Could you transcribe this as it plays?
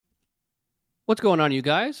What's going on, you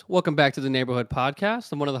guys? Welcome back to the Neighborhood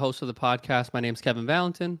Podcast. I'm one of the hosts of the podcast. My name's Kevin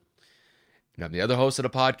Valentin. And I'm the other host of the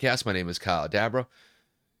podcast. My name is Kyle Dabra.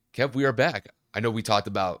 Kev, we are back. I know we talked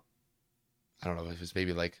about, I don't know, if it was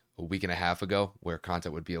maybe like a week and a half ago where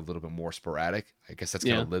content would be a little bit more sporadic. I guess that's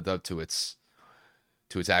kind of lived up to its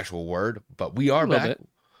actual word. But we are back.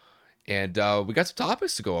 And we got some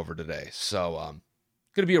topics to go over today. So going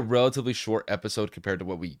to be a relatively short episode compared to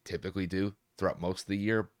what we typically do throughout most of the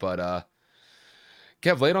year. But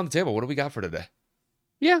Kev, lay it on the table. What do we got for today?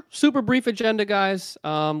 Yeah, super brief agenda, guys.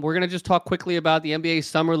 We're going to just talk quickly about the NBA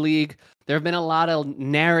Summer League. There have been a lot of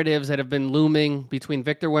narratives that have been looming between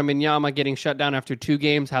Victor Wembanyama getting shut down after 2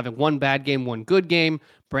 games, having 1 bad game, 1 good game.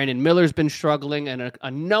 Brandon Miller's been struggling, and a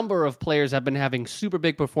number of players have been having super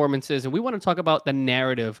big performances. And we want to talk about the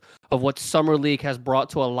narrative of what Summer League has brought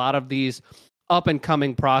to a lot of these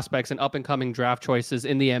up-and-coming prospects and up-and-coming draft choices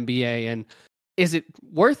in the NBA. And is it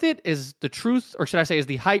worth it? Is the truth, or should I say, is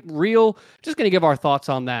the hype real? Just going to give our thoughts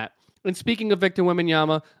on that. And speaking of Victor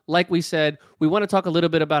Wembanyama, like we said, we want to talk a little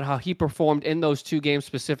bit about how he performed in those 2 games,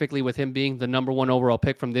 specifically with him being the number 1 overall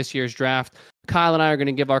pick from this year's draft. Kyle and I are going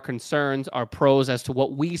to give our concerns, our pros as to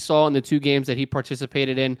what we saw in the 2 games that he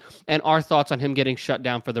participated in, and our thoughts on him getting shut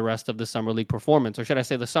down for the rest of the Summer League performance, or should I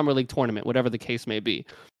say the Summer League tournament, whatever the case may be.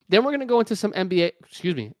 Then we're going to go into some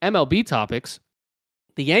MLB topics.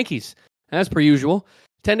 The Yankees, as per usual,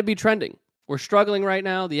 tend to be trending. We're struggling right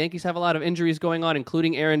now. The Yankees have a lot of injuries going on,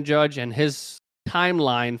 including Aaron Judge, and his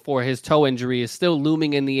timeline for his toe injury is still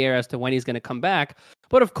looming in the air as to when he's going to come back.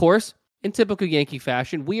 But of course, in typical Yankee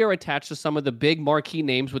fashion, we are attached to some of the big marquee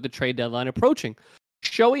names with the trade deadline approaching.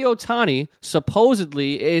 Shohei Ohtani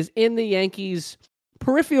supposedly is in the Yankees'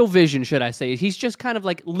 peripheral vision, should I say. He's just kind of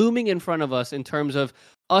like looming in front of us in terms of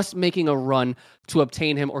us making a run to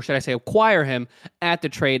obtain him, or should I say acquire him, at the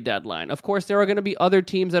trade deadline. Of course, there are going to be other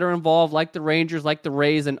teams that are involved, like the Rangers, like the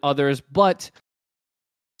Rays, and others, but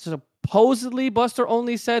supposedly Buster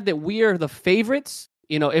Olney said that we are the favorites,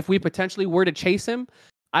 if we potentially were to chase him.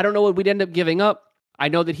 I don't know what we'd end up giving up. I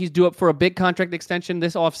know that he's due up for a big contract extension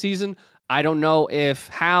this offseason. I don't know if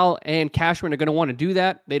Hal and Cashman are going to want to do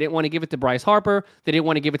that. They didn't want to give it to Bryce Harper. They didn't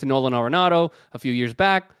want to give it to Nolan Arenado a few years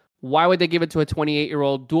back. Why would they give it to a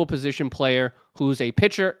 28-year-old dual position player who's a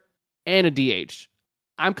pitcher and a DH?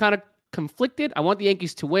 I'm kind of conflicted. I want the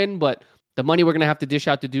Yankees to win, but the money we're going to have to dish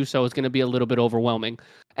out to do so is going to be a little bit overwhelming.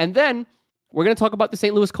 And then we're going to talk about the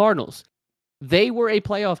St. Louis Cardinals. They were a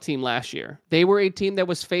playoff team last year. They were a team that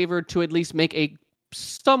was favored to at least make a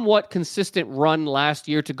somewhat consistent run last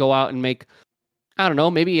year to go out and make, I don't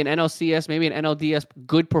know, maybe an NLCS, maybe an NLDS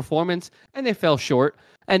good performance, and they fell short.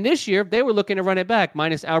 And this year, they were looking to run it back,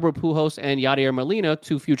 minus Albert Pujols and Yadier Molina,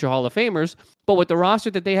 2 future Hall of Famers. But with the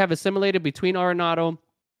roster that they have assimilated between Arenado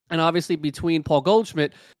and obviously between Paul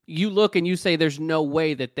Goldschmidt, you look and you say there's no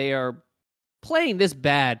way that they are playing this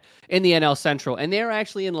bad in the NL Central, and they're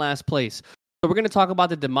actually in last place. So we're going to talk about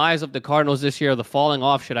the demise of the Cardinals this year, the falling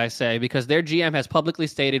off, should I say, because their GM has publicly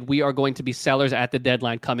stated we are going to be sellers at the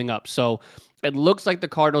deadline coming up. So it looks like the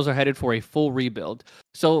Cardinals are headed for a full rebuild.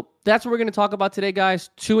 So that's what we're going to talk about today,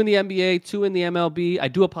 guys. 2 in the NBA, 2 in the MLB. I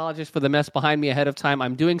do apologize for the mess behind me ahead of time.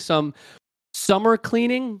 I'm doing some summer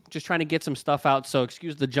cleaning, just trying to get some stuff out. So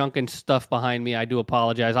excuse the junk and stuff behind me. I do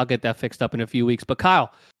apologize. I'll get that fixed up in a few weeks. But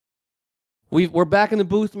Kyle, we're back in the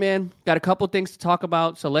booth, man. Got a couple things to talk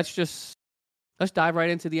about. So let's dive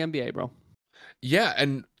right into the NBA, bro. Yeah,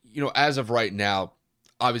 and as of right now,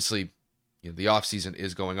 obviously, the offseason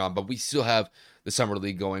is going on, but we still have the Summer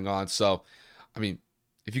League going on. So, I mean,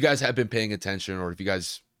 if you guys have been paying attention, or if you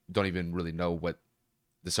guys don't even really know what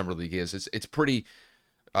the Summer League is, it's pretty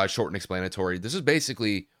short and explanatory. This is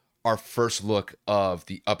basically our first look of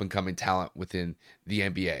the up-and-coming talent within the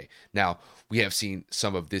NBA. Now, we have seen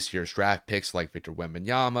some of this year's draft picks like Victor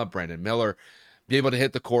Wembanyama, Brandon Miller, be able to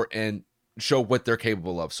hit the court and show what they're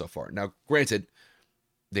capable of so far. Now, granted,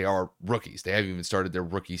 they are rookies. They haven't even started their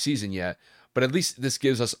rookie season yet, but at least this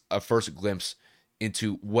gives us a first glimpse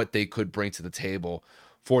into what they could bring to the table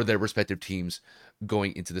for their respective teams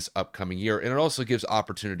going into this upcoming year. And it also gives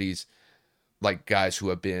opportunities like guys who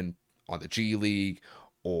have been on the G League,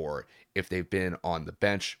 or if they've been on the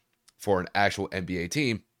bench for an actual NBA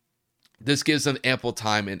team. This gives them ample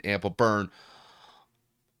time and ample burn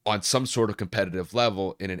on some sort of competitive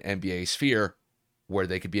level in an NBA sphere where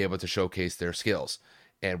they could be able to showcase their skills.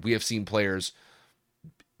 And we have seen players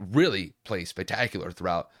really play spectacular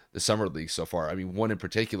throughout the Summer League so far. I mean, one in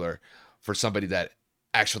particular, for somebody that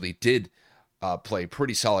actually did play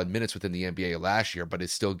pretty solid minutes within the NBA last year, but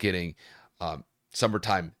is still getting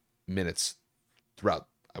summertime minutes throughout,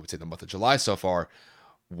 I would say, the month of July so far,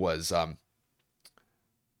 was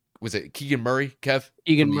was it Keegan Murray, Kev?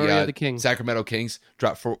 Keegan From Murray of the Kings. Sacramento Kings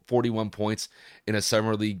dropped 41 points in a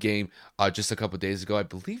summer league game just a couple of days ago. I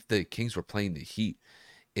believe the Kings were playing the Heat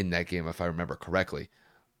in that game, if I remember correctly.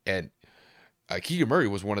 And Keegan Murray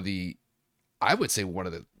was I would say one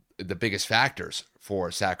of the biggest factors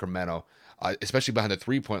for Sacramento, especially behind the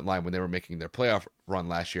 3-point line when they were making their playoff run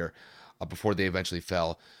last year before they eventually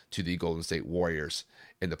fell to the Golden State Warriors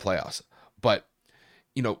in the playoffs. But,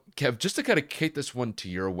 Kev, just to kind of kick this one to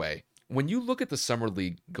your way, when you look at the Summer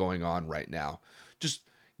League going on right now, just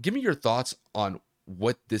give me your thoughts on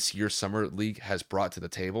what this year's Summer League has brought to the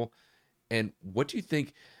table, and what do you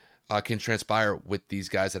think can transpire with these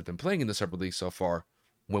guys that have been playing in the Summer League so far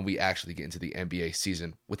when we actually get into the NBA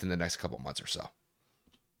season within the next couple of months or so?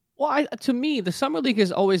 Well, to me, the Summer League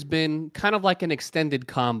has always been kind of like an extended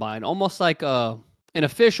combine, almost like an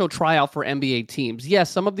official tryout for NBA teams.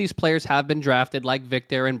 Yes, some of these players have been drafted, like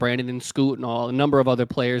Victor and Brandon and Scoot and a number of other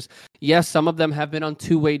players. Yes, some of them have been on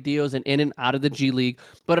two-way deals and in and out of the G League,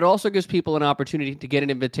 but it also gives people an opportunity to get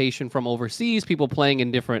an invitation from overseas, people playing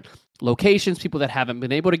in different locations, people that haven't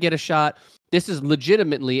been able to get a shot. This is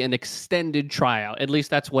legitimately an extended tryout. At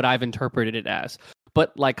least that's what I've interpreted it as.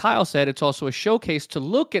 But like Kyle said, it's also a showcase to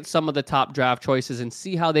look at some of the top draft choices and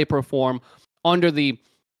see how they perform under the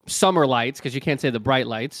summer lights, because you can't say the bright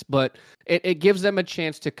lights, but it gives them a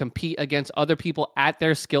chance to compete against other people at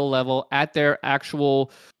their skill level, at their actual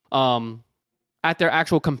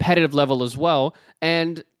competitive level as well.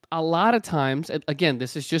 And a lot of times, again,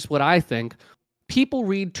 this is just what I think, people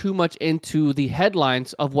read too much into the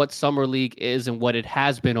headlines of what Summer League is and what it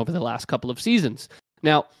has been over the last couple of seasons.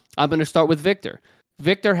 Now, I'm going to start with Victor.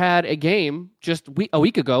 Victor had a game just a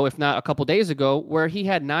week ago, if not a couple days ago, where he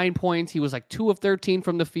had 9 points. He was like 2 of 13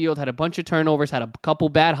 from the field, had a bunch of turnovers, had a couple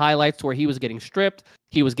bad highlights where he was getting stripped.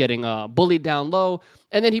 He was getting bullied down low.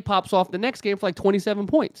 And then he pops off the next game for like 27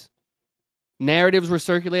 points. Narratives were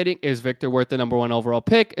circulating. Is Victor worth the number 1 overall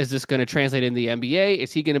pick? Is this going to translate in the NBA?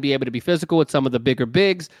 Is he going to be able to be physical with some of the bigger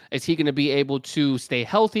bigs? Is he going to be able to stay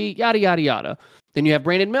healthy? Yada, yada, yada. Then you have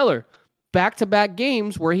Brandon Miller. Back-to-back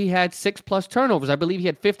games where he had 6+ turnovers. I believe he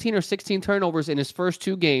had 15 or 16 turnovers in his first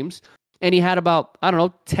 2 games. And he had about,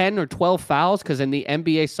 10 or 12 fouls, because in the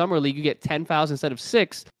NBA Summer League, you get 10 fouls instead of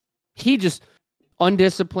 6. He just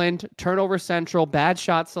undisciplined, turnover central, bad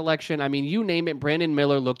shot selection. I mean, you name it, Brandon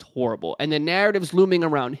Miller looked horrible. And the narratives looming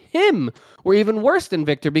around him were even worse than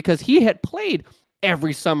Victor, because he had played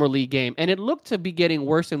every Summer League game. And it looked to be getting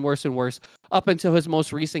worse and worse and worse up until his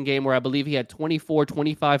most recent game, where I believe he had 24,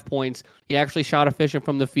 25 points. He actually shot efficient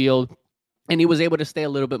from the field, and he was able to stay a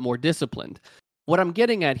little bit more disciplined. What I'm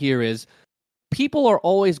getting at here is people are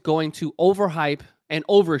always going to overhype and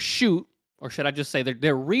overshoot, or should I just say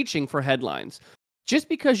they're reaching for headlines. Just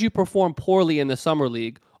because you perform poorly in the Summer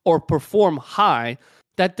League or perform high,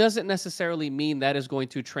 that doesn't necessarily mean that is going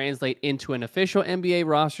to translate into an official NBA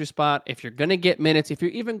roster spot, if you're going to get minutes, if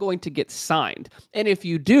you're even going to get signed. And if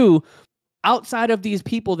you do, outside of these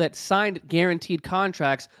people that signed guaranteed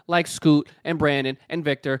contracts like Scoot and Brandon and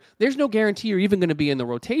Victor, there's no guarantee you're even going to be in the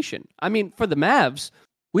rotation. I mean, for the Mavs,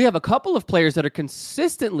 we have a couple of players that are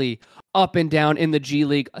consistently up and down in the G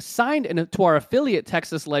League, assigned to our affiliate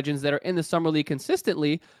Texas Legends that are in the Summer League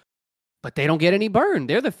consistently, but they don't get any burn.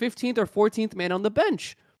 They're the 15th or 14th man on the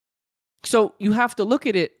bench. So you have to look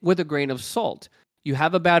at it with a grain of salt. You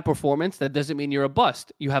have a bad performance, that doesn't mean you're a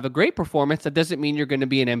bust. You have a great performance, that doesn't mean you're going to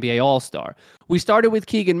be an NBA All-Star. We started with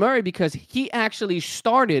Keegan Murray because he actually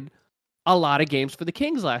started a lot of games for the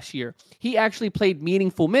Kings last year. He actually played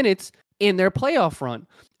meaningful minutes in their playoff run.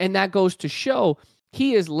 And that goes to show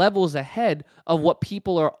he is levels ahead of what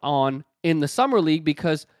people are on in the Summer League,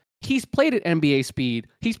 because he's played at NBA speed.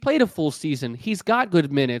 He's played a full season. He's got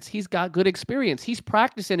good minutes. He's got good experience. He's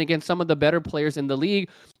practicing against some of the better players in the league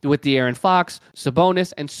with De'Aaron Fox,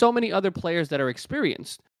 Sabonis, and so many other players that are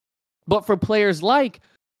experienced. But for players like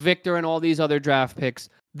Victor and all these other draft picks,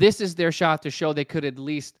 this is their shot to show they could at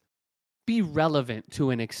least be relevant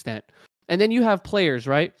to an extent. And then you have players,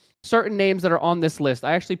 right? Certain names that are on this list.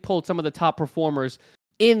 I actually pulled some of the top performers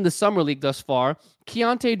in the Summer League thus far.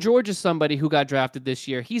 Keontae George is somebody who got drafted this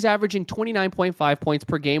year. He's averaging 29.5 points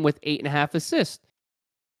per game with 8.5 assists.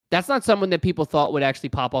 That's not someone that people thought would actually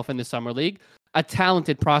pop off in the Summer League. A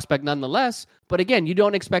talented prospect nonetheless, but again, you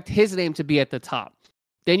don't expect his name to be at the top.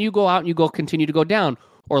 Then you go out and you continue to go down.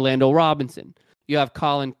 Orlando Robinson. You have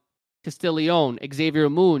Colin Castiglione, Xavier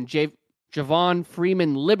Moon, Javon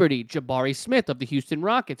Freeman Liberty, Jabari Smith of the Houston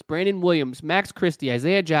Rockets, Brandon Williams, Max Christie,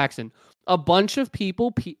 Isaiah Jackson. A bunch of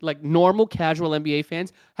people, like normal casual NBA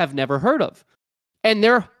fans, have never heard of. And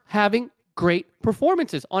they're having great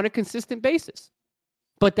performances on a consistent basis.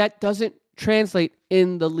 But that doesn't translate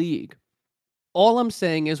in the league. All I'm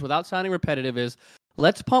saying is, without sounding repetitive, is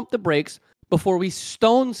let's pump the brakes before we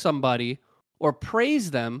stone somebody or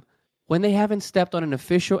praise them when they haven't stepped on an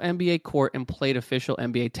official NBA court and played official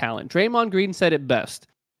NBA talent. Draymond Green said it best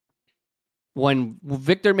when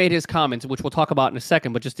Victor made his comments, which we'll talk about in a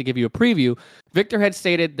second, but just to give you a preview, Victor had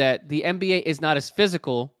stated that the NBA is not as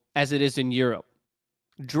physical as it is in Europe.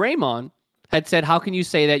 Draymond had said, how can you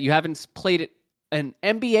say that you haven't played an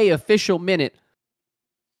NBA official minute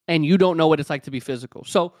and you don't know what it's like to be physical?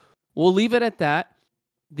 So we'll leave it at that.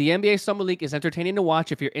 The NBA Summer League is entertaining to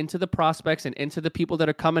watch if you're into the prospects and into the people that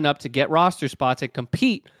are coming up to get roster spots and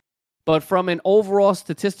compete. But from an overall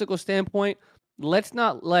statistical standpoint, let's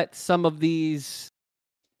not let some of these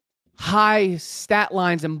high stat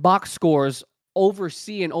lines and box scores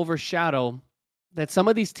oversee and overshadow that some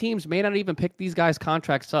of these teams may not even pick these guys'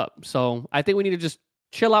 contracts up. So I think we need to just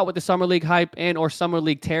chill out with the Summer League hype and or Summer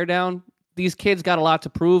League teardown. These kids got a lot to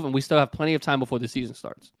prove, and we still have plenty of time before the season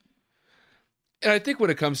starts. And I think when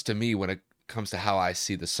it comes to how I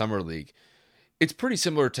see the Summer League, it's pretty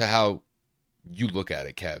similar to how you look at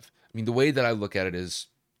it, Kev. I mean, the way that I look at it is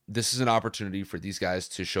this is an opportunity for these guys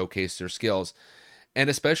to showcase their skills and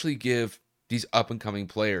especially give these up-and-coming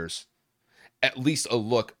players at least a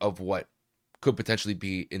look of what could potentially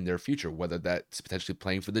be in their future, whether that's potentially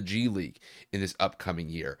playing for the G League in this upcoming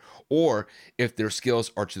year, or if their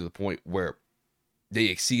skills are to the point where they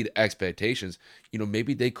exceed expectations,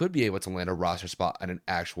 maybe they could be able to land a roster spot on an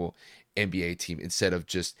actual NBA team instead of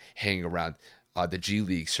just hanging around the G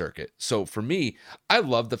League circuit. So for me, I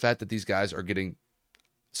love the fact that these guys are getting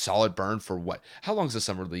solid burn for what? How long is the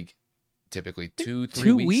Summer League typically?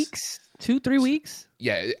 2-3 weeks? 2-3 weeks?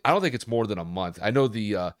 Yeah, I don't think it's more than a month. I know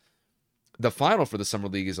the final for the Summer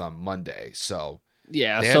League is on Monday, so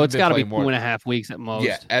yeah, so it's got to be 2.5 weeks at most.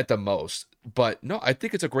 Yeah, at the most. But no, I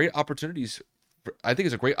think it's a great opportunity. I think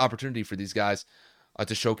it's a great opportunity for these guys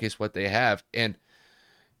to showcase what they have. And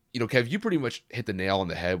Kev, you pretty much hit the nail on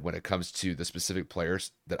the head when it comes to the specific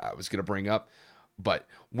players that I was going to bring up. But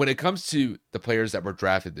when it comes to the players that were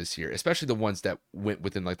drafted this year, especially the ones that went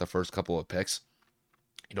within like the first couple of picks,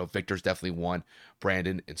 Victor's definitely one,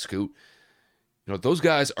 Brandon and Scoot. Those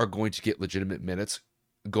guys are going to get legitimate minutes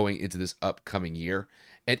going into this upcoming year.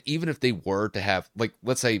 And even if they were to have, like,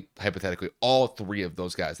 let's say hypothetically, all three of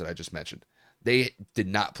those guys that I just mentioned, they did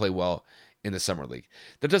not play well in the Summer League.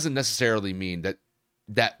 That doesn't necessarily mean that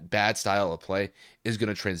that bad style of play is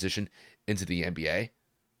going to transition into the NBA.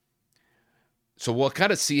 So we'll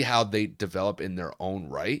kind of see how they develop in their own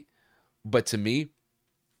right. But to me,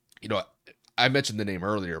 I mentioned the name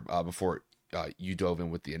earlier before you dove in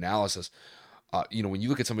with the analysis. When you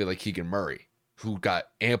look at somebody like Keegan Murray, who got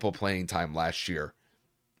ample playing time last year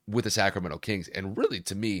with the Sacramento Kings, and really,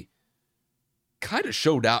 to me, kind of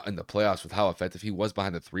showed out in the playoffs with how effective he was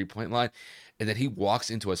behind the three-point line, and then he walks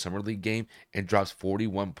into a Summer League game and drops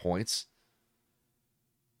 41 points.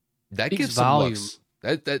 That gives some looks.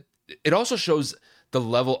 That it also shows the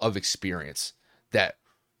level of experience that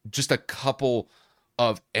just a couple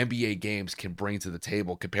of NBA games can bring to the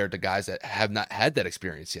table compared to guys that have not had that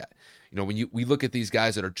experience yet. When we look at these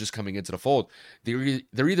guys that are just coming into the fold,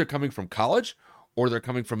 they're either coming from college or they're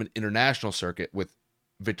coming from an international circuit, with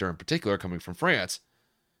Victor in particular coming from France.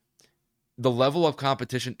 The level of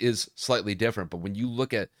competition is slightly different, but when you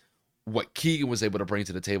look at what Keegan was able to bring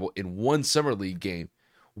to the table in one Summer League game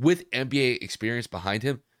with NBA experience behind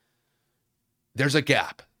him, there's a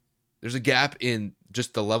gap. There's a gap in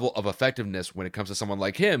just the level of effectiveness when it comes to someone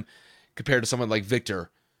like him compared to someone like Victor,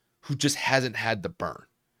 who just hasn't had the burn,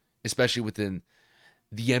 especially within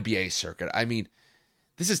the NBA circuit. I mean,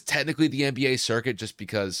 this is technically the NBA circuit just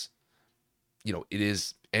because, it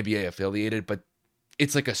is NBA affiliated, but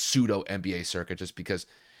it's like a pseudo NBA circuit just because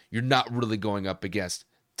you're not really going up against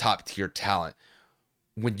top tier talent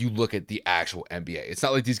when you look at the actual NBA. It's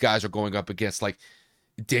not like these guys are going up against like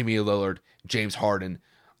Damian Lillard, James Harden,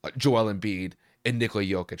 Joel Embiid, and Nikola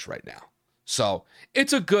Jokic right now. So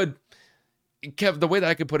it's a good, Kev, the way that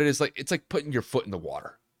I can put it is like, it's like putting your foot in the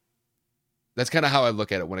water. That's kind of how I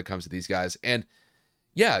look at it when it comes to these guys. And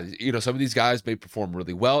yeah, some of these guys may perform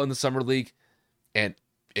really well in the Summer League, and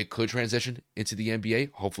it could transition into the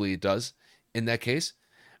NBA. Hopefully it does in that case.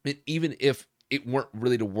 I mean, even if it weren't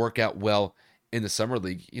really to work out well in the Summer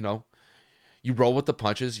League, you roll with the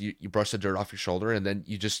punches, you brush the dirt off your shoulder, and then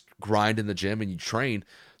you just grind in the gym and you train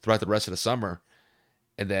throughout the rest of the summer.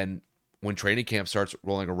 And then when training camp starts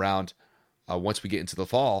rolling around, once we get into the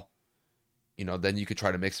fall, then you could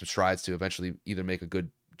try to make some strides to eventually either make a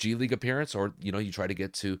good G League appearance, or, you try to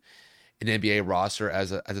get to an NBA roster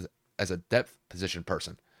as a depth position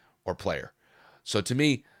person or player. So to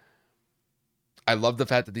me, I love the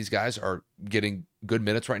fact that these guys are getting good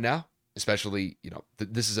minutes right now, especially,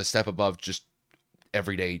 this is a step above just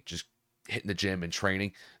every day, just hitting the gym and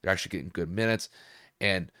training. They're actually getting good minutes,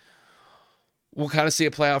 and we'll kind of see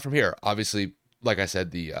it play out from here. Obviously, like I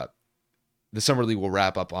said, the summer league will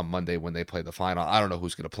wrap up on Monday when they play the final. I don't know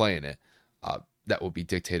who's going to play in it. That will be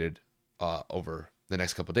dictated over the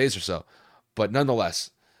next couple of days or so. But nonetheless,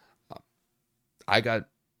 I got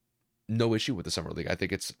no issue with the summer league. I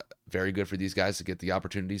think it's very good for these guys to get the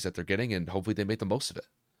opportunities that they're getting, and hopefully they make the most of it.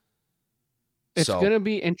 It's going to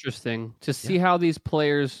be interesting to see how these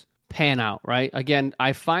players pan out, right? Again,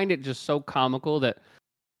 I find it just so comical that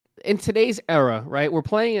in today's era, right, we're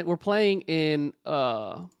playing in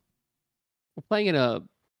a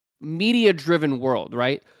media-driven world,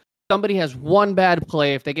 right? Somebody has one bad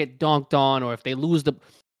play, if they get dunked on, or if they lose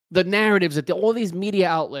the narratives that all these media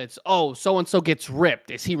outlets, oh, so-and-so gets ripped.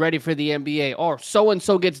 Is he ready for the NBA? Or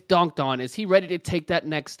so-and-so gets dunked on. Is he ready to take that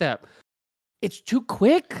next step? It's too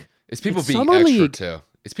quick. It's people being extra, too.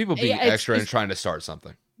 It's people being extra and trying to start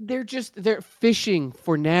something. They're fishing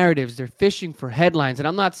for narratives. They're fishing for headlines. And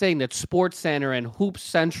I'm not saying that SportsCenter and Hoops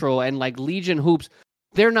Central and like Legion Hoops,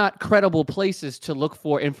 they're not credible places to look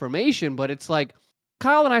for information, but it's like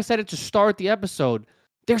Kyle and I said it to start the episode.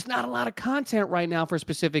 There's not a lot of content right now for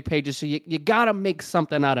specific pages, so you got to make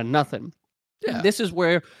something out of nothing. Yeah. This is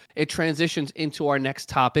where it transitions into our next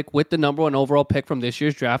topic with the number 1 overall pick from this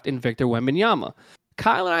year's draft in Victor Wembanyama.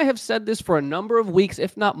 Kyle and I have said this for a number of weeks,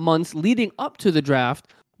 if not months, leading up to the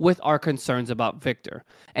draft with our concerns about Victor.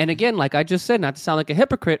 And again, like I just said, not to sound like a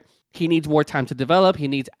hypocrite, he needs more time to develop. He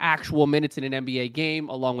needs actual minutes in an NBA game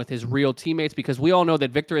along with his real teammates, because we all know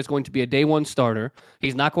that Victor is going to be a day one starter.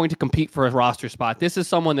 He's not going to compete for a roster spot. This is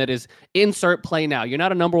someone that is insert play now. You're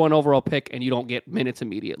not a number 1 overall pick and you don't get minutes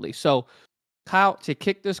immediately. So, Kyle, to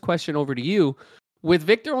kick this question over to you, with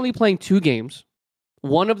Victor only playing 2 games,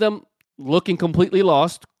 one of them looking completely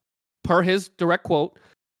lost, per his direct quote,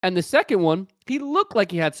 and the second one, he looked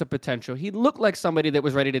like he had some potential. He looked like somebody that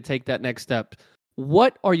was ready to take that next step.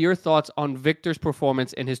 What are your thoughts on Victor's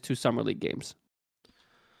performance in his 2 summer league games?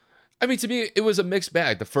 I mean, to me, it was a mixed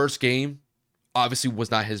bag. The first game obviously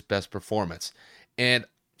was not his best performance. And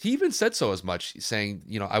he even said so as much, saying,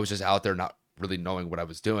 I was just out there not really knowing what I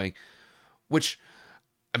was doing, which,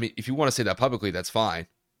 I mean, if you want to say that publicly, that's fine.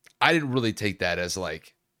 I didn't really take that as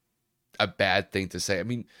like a bad thing to say. I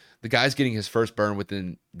mean, the guy's getting his first burn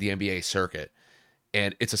within the NBA circuit,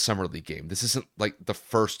 and it's a summer league game. This isn't like the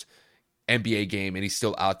first NBA game, and he's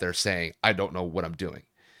still out there saying, I don't know what I'm doing.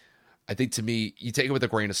 I think, to me, you take it with a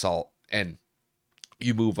grain of salt and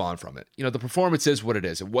you move on from it. The performance is what it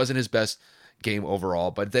is. It wasn't his best game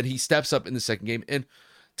overall, but then he steps up in the second game and,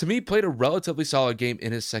 to me, played a relatively solid game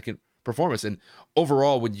in his second performance. And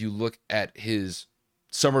overall, when you look at his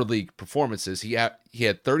summer league performances, he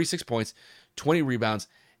had 36 points, 20 rebounds,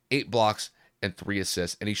 8 blocks, and 3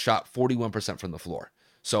 assists, and he shot 41% from the floor.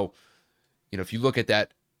 So, if you look at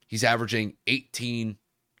that, he's averaging 18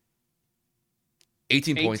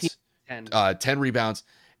 points, 10 rebounds,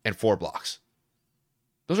 and 4 blocks.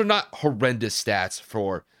 Those are not horrendous stats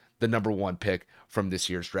for the number 1 pick from this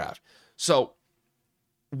year's draft. So,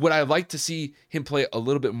 would I like to see him play a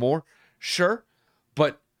little bit more? Sure.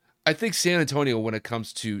 But I think San Antonio, when it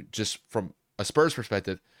comes to just from a Spurs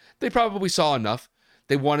perspective, they probably saw enough.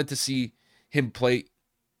 They wanted to see him play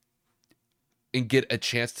and get a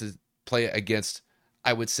chance to play against,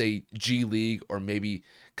 I would say, G League or maybe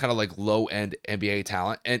kind of like low-end NBA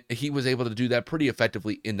talent. And he was able to do that pretty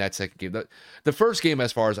effectively in that second game. The first game,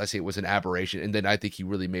 as far as I see it, was an aberration. And then I think he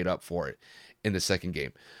really made up for it in the second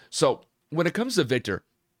game. So when it comes to Victor,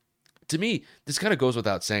 to me, this kind of goes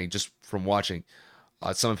without saying, just from watching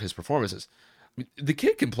some of his performances. I mean, the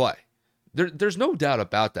kid can play. There's no doubt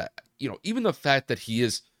about that. Even the fact that he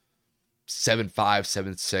is 7'5",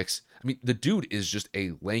 7'6". I mean, the dude is just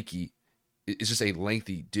a lengthy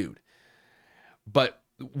dude. But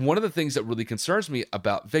one of the things that really concerns me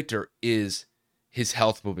about Victor is his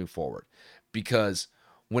health moving forward. Because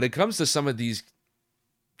when it comes to some of these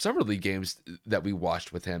summer league games that we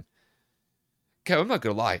watched with him, Kev, I'm not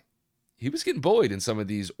going to lie, he was getting bullied in some of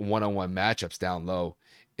these one-on-one matchups down low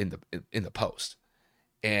in the post.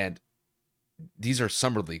 And these are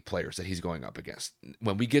summer league players that he's going up against.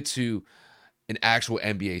 When we get to an actual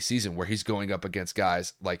NBA season where he's going up against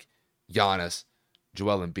guys like Giannis,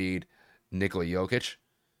 Joel Embiid, Nikola Jokic,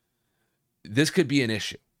 this could be an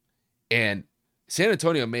issue. And San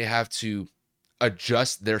Antonio may have to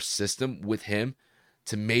adjust their system with him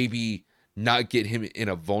to maybe not get him in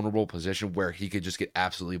a vulnerable position where he could just get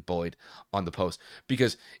absolutely bullied on the post.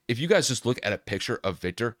 Because if you guys just look at a picture of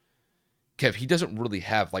Victor, Kev, he doesn't really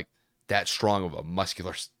have like that strong of a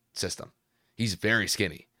muscular system. He's very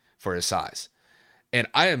skinny for his size. And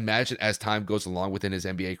I imagine as time goes along within his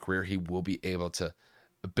NBA career, he will be able to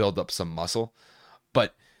build up some muscle.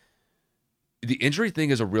 But the injury thing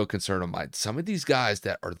is a real concern of mine. Some of these guys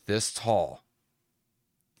that are this tall,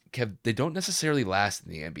 they don't necessarily last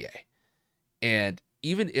in the NBA. And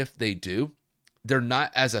even if they do, they're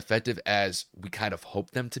not as effective as we kind of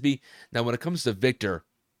hope them to be. Now, when it comes to Victor,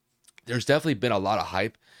 there's definitely been a lot of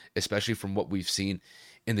hype, especially from what we've seen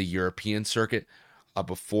in the European circuit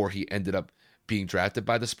before he ended up being drafted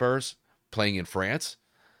by the Spurs, playing in France.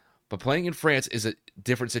 But playing in France is a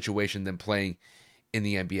different situation than playing in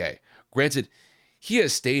the NBA. Granted, he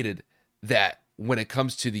has stated that when it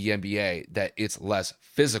comes to the NBA, that it's less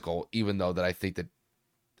physical, even though that I think that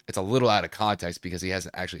it's a little out of context because he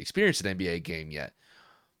hasn't actually experienced an NBA game yet.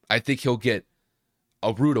 I think he'll get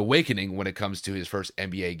a rude awakening when it comes to his first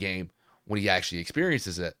NBA game when he actually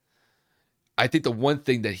experiences it. I think the one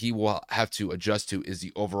thing that he will have to adjust to is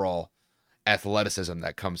the overall athleticism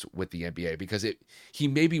that comes with the NBA, because he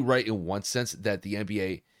may be right in one sense that the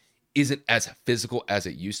NBA isn't as physical as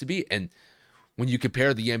it used to be. And when you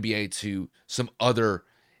compare the NBA to some other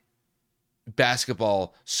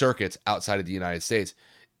basketball circuits outside of the United States,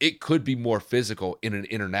 it could be more physical in an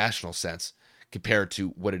international sense compared to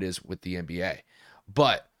what it is with the NBA.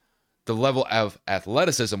 But the level of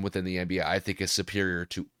athleticism within the NBA, I think, is superior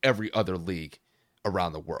to every other league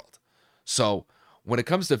around the world. So when it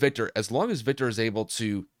comes to Victor, as long as Victor is able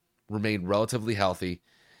to remain relatively healthy,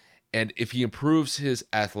 and if he improves his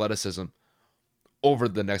athleticism over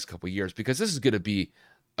the next couple of years, because this is going to be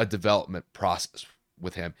a development process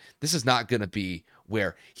with him. This is not going to be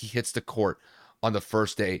where he hits the court on the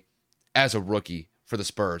first day as a rookie for the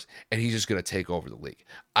Spurs and he's just going to take over the league.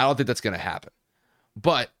 I don't think that's going to happen.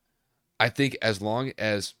 But I think as long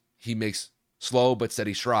as he makes slow but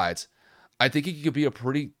steady strides, I think he could be a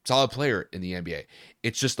pretty solid player in the NBA.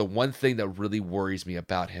 It's just the one thing that really worries me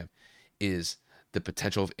about him is the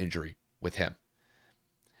potential of injury with him.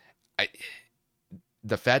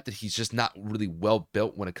 The fact that he's just not really well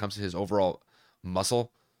built when it comes to his overall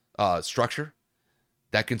muscle structure,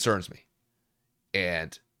 that concerns me.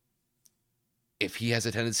 And if he has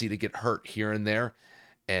a tendency to get hurt here and there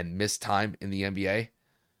and miss time in the NBA,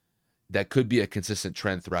 that could be a consistent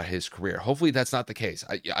trend throughout his career. Hopefully that's not the case.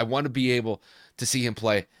 I want to be able to see him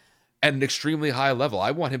play at an extremely high level.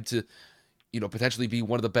 I want him to, potentially be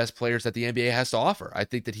one of the best players that the NBA has to offer. I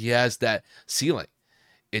think that he has that ceiling.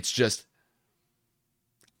 It's just,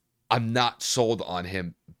 I'm not sold on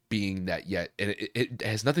him being that yet. And it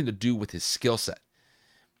has nothing to do with his skill set.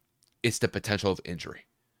 It's the potential of injury.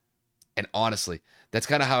 And honestly, that's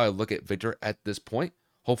kind of how I look at Victor at this point.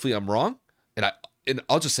 Hopefully I'm wrong. And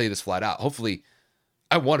I'll just say this flat out. Hopefully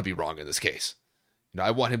I want to be wrong in this case.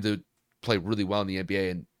 I want him to play really well in the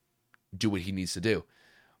NBA and do what he needs to do.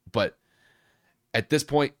 But at this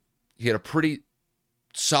point, he had a pretty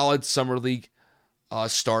solid summer league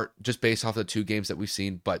start just based off the 2 games that we've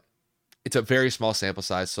seen. But it's a very small sample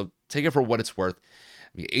size, so take it for what it's worth.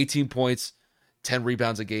 18 points, 10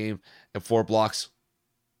 rebounds a game, and 4 blocks.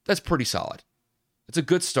 That's pretty solid. It's a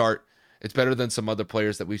good start. It's better than some other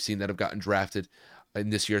players that we've seen that have gotten drafted in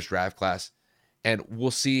this year's draft class. And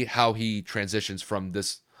we'll see how he transitions from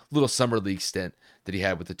this little summer league stint that he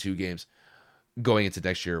had with the 2 games going into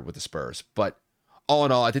next year with the Spurs. But all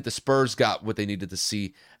in all, I think the Spurs got what they needed to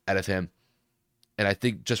see out of him. And I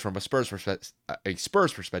think just from a Spurs perspective,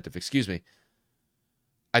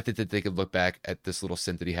 I think that they could look back at this little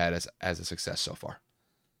stint that he had as a success so far.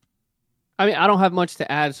 I mean, I don't have much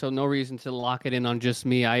to add, so no reason to lock it in on just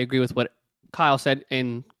me. I agree with what Kyle said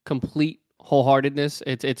in complete wholeheartedness.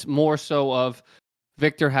 It's more so of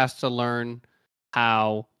Victor has to learn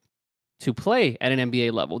how to play at an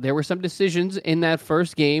NBA level. There were some decisions in that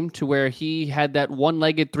first game to where he had that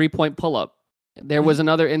one-legged 3-point pull-up. There was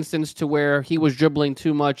another instance to where he was dribbling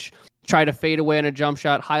too much, tried to fade away on a jump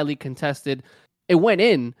shot, highly contested. It went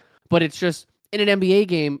in, but it's just in an NBA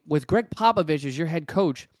game with Greg Popovich as your head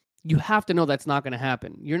coach, you have to know that's not going to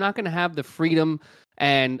happen. You're not going to have the freedom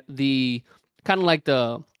and the kind of like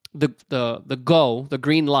the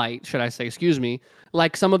green light, should I say,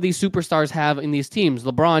 like some of these superstars have in these teams,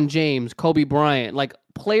 LeBron James, Kobe Bryant, like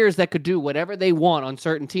players that could do whatever they want on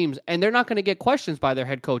certain teams, and they're not going to get questions by their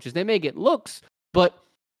head coaches. They may get looks, but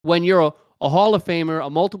when you're a Hall of Famer, a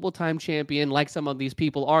multiple-time champion, like some of these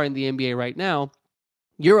people are in the NBA right now,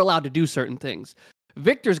 you're allowed to do certain things.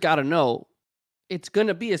 Victor's got to know it's going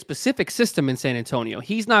to be a specific system in San Antonio.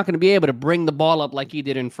 He's not going to be able to bring the ball up like he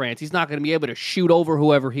did in France. He's not going to be able to shoot over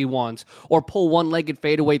whoever he wants or pull one-legged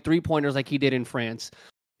fadeaway three-pointers like he did in France.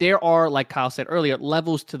 there are, like Kyle said earlier,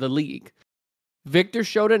 levels to the league. Victor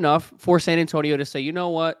showed enough for San Antonio to say, you know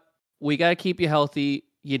what? We got to keep you healthy.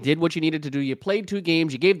 You did what you needed to do. You played 2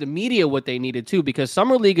 games. You gave the media what they needed to, because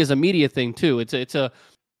Summer League is a media thing too. It's a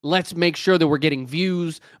let's make sure that we're getting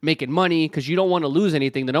views, making money, because you don't want to lose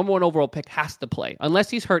anything. The number 1 overall pick has to play. Unless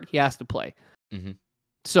he's hurt, he has to play. Mm-hmm.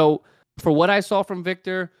 So for what I saw from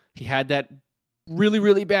Victor, he had that really,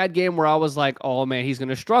 really bad game where I was like, oh man, he's going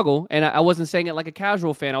to struggle. And I wasn't saying it like a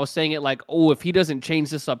casual fan. I was saying it like, oh, if he doesn't change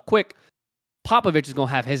this up quick, Popovich is going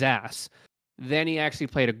to have his ass. Then he actually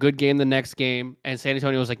played a good game the next game, and San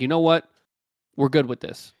Antonio was like, you know what? We're good with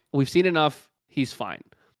this. We've seen enough. He's fine.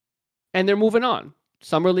 And they're moving on.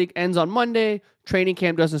 Summer League ends on Monday. Training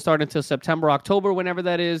camp doesn't start until September, October, whenever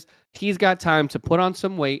that is. He's got time to put on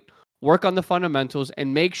some weight, work on the fundamentals,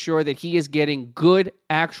 and make sure that he is getting good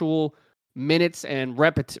actual minutes and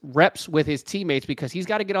reps with his teammates, because he's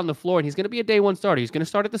got to get on the floor, and he's going to be a day 1 starter. He's going to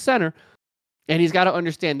start at the center, and he's got to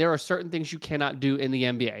understand there are certain things you cannot do in the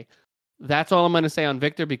NBA. That's all I'm going to say on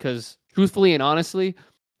Victor, because truthfully and honestly,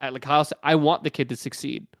 like Kyle said, I want the kid to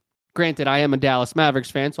succeed. Granted, I am a Dallas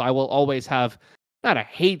Mavericks fan, so I will always have not a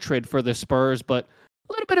hatred for the Spurs, but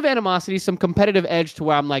a little bit of animosity, some competitive edge to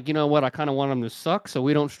where I'm like, you know what, I kind of want him to suck so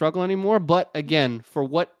we don't struggle anymore. But again, for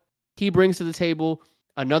what he brings to the table,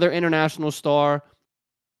 another international star,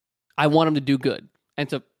 I want him to do good. And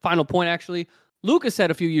to final point, actually, Lucas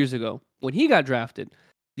said a few years ago, when he got drafted,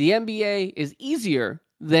 the NBA is easier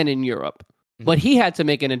than in Europe. But he had to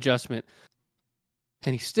make an adjustment.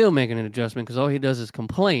 And he's still making an adjustment because all he does is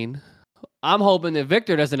complain. I'm hoping that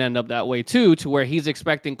Victor doesn't end up that way too, to where he's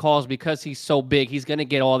expecting calls because he's so big. He's going to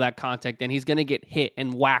get all that contact and he's going to get hit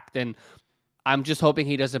and whacked. And I'm just hoping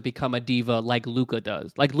he doesn't become a diva like Luka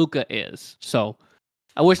does, like Luka is. So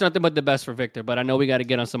I wish nothing but the best for Victor, but I know we got to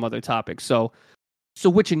get on some other topics. So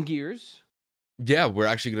switching gears. Yeah, we're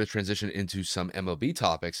actually going to transition into some MLB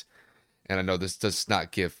topics. And I know this does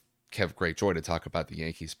not give Kev great joy to talk about the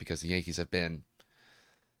Yankees, because the Yankees have been...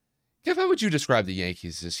 Kev, how would you describe the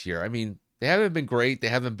Yankees this year? I mean, they haven't been great. They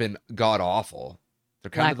haven't been god-awful.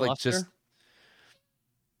 They're kind of like just...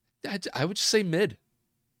 I would just say mid.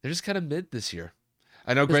 They're just kind of mid this year.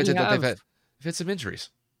 I know, granted, that they've had some injuries.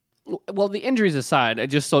 Well, the injuries aside, it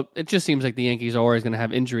just seems like the Yankees are always going to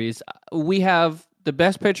have injuries. We have the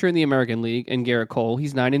best pitcher in the American League in Garrett Cole.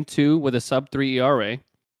 He's 9-2 with a sub-3 ERA.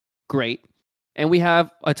 Great. And we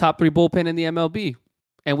have a top 3 bullpen in the MLB.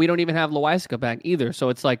 And we don't even have Loaiska back either. So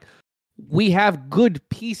it's like, we have good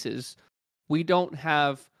pieces. We don't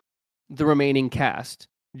have the remaining cast.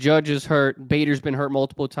 Judge is hurt. Bader's been hurt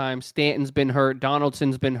multiple times. Stanton's been hurt.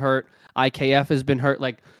 Donaldson's been hurt. IKF has been hurt.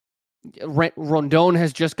 Like, Rondon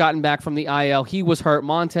has just gotten back from the IL. He was hurt.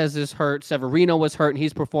 Montez is hurt. Severino was hurt, and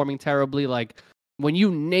he's performing terribly. Like, when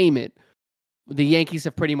you name it, the Yankees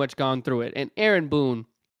have pretty much gone through it. And Aaron Boone,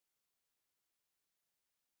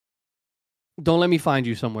 don't let me find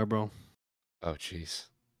you somewhere, bro. Oh, jeez.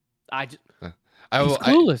 He's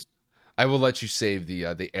clueless. I will let you save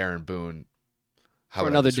the Aaron Boone. How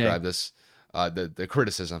would I describe this? The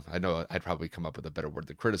criticism. I know I'd probably come up with a better word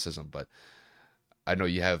than criticism, but I know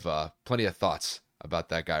you have plenty of thoughts about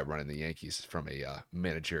that guy running the Yankees from a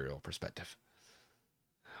managerial perspective.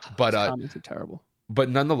 But comments are terrible. But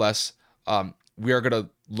nonetheless, we are going to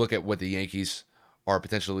look at what the Yankees are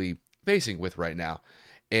potentially facing with right now,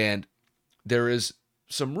 and there is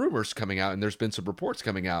some rumors coming out, and there's been some reports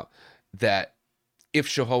coming out that if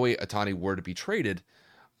Shohei Ohtani were to be traded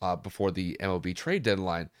before the MLB trade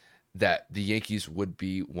deadline, that the Yankees would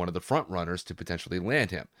be one of the front runners to potentially land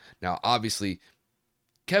him. Now, obviously,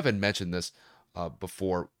 Kevin mentioned this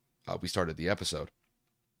before we started the episode,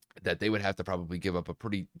 that they would have to probably give up a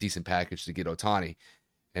pretty decent package to get Ohtani,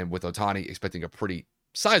 and with Ohtani expecting a pretty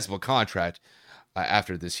sizable contract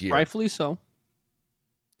after this year. Rightfully so.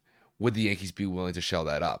 Would the Yankees be willing to shell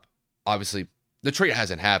that up? Obviously, the trade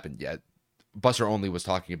hasn't happened yet. Buster Olney was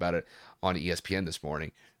talking about it on ESPN this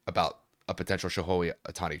morning about a potential Shohei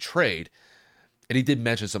Ohtani trade, and he did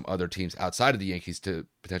mention some other teams outside of the Yankees to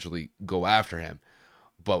potentially go after him.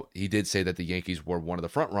 But he did say that the Yankees were one of the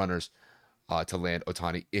front runners to land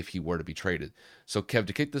Ohtani if he were to be traded. So, Kev,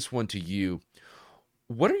 to kick this one to you,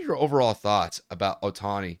 what are your overall thoughts about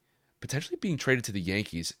Ohtani potentially being traded to the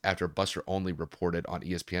Yankees after Buster Olney reported on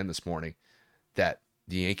ESPN this morning that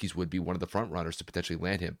the Yankees would be one of the front runners to potentially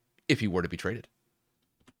land him if he were to be traded?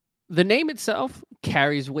 The name itself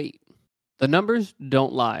carries weight. The numbers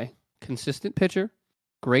don't lie. Consistent pitcher,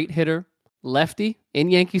 great hitter, lefty in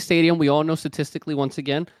Yankee Stadium. We all know statistically, once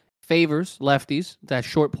again, favors lefties, that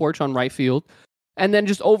short porch on right field. And then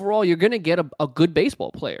just overall, you're going to get a good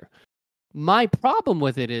baseball player. My problem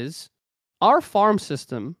with it is, our farm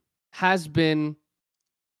system has been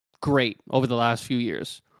great over the last few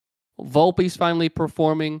years. Volpe's finally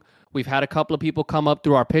performing. We've had a couple of people come up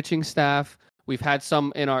through our pitching staff. We've had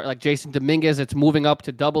some in our, like Jason Dominguez, it's moving up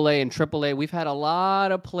to AA and AAA. We've had a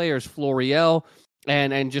lot of players, Florial,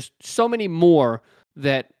 and just so many more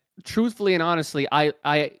that truthfully and honestly,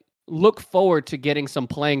 I look forward to getting some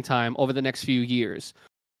playing time over the next few years.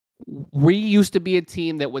 We used to be a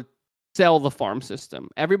team that would sell the farm system.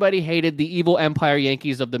 Everybody hated the evil Empire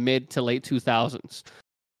Yankees of the mid to late 2000s.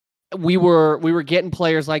 We were getting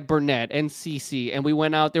players like Burnett and CC, and we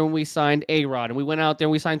went out there and we signed A-Rod, and we went out there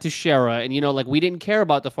and we signed Teixeira, and like we didn't care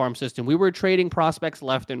about the farm system. We were trading prospects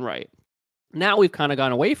left and right. Now we've kind of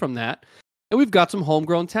gone away from that, and we've got some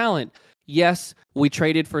homegrown talent. Yes, we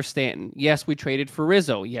traded for Stanton. Yes, we traded for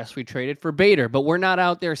Rizzo. Yes, we traded for Bader, but we're not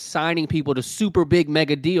out there signing people to super big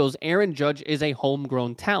mega deals. Aaron Judge is a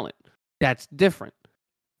homegrown talent. That's different.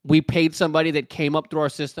 We paid somebody that came up through our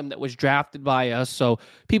system that was drafted by us, so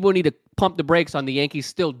people need to pump the brakes on the Yankees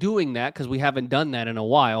still doing that because we haven't done that in a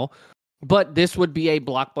while. But this would be a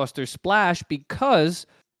blockbuster splash because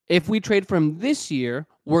if we trade for him this year,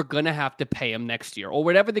 we're going to have to pay him next year or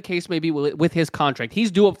whatever the case may be with his contract.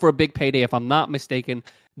 He's due up for a big payday, if I'm not mistaken,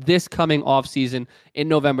 this coming offseason in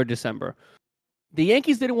November, December. The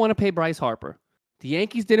Yankees didn't want to pay Bryce Harper. The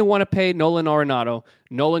Yankees didn't want to pay Nolan Arenado.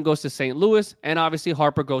 Nolan goes to St. Louis, and obviously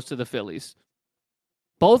Harper goes to the Phillies.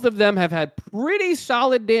 Both of them have had pretty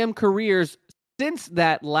solid damn careers since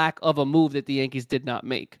that lack of a move that the Yankees did not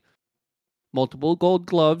make. Multiple Gold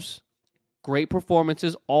Gloves, great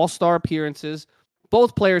performances, all-star appearances.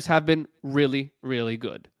 Both players have been really, really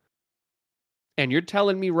good. And you're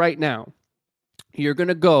telling me right now, you're going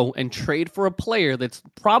to go and trade for a player that's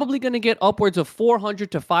probably going to get upwards of $400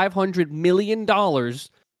 to $500 million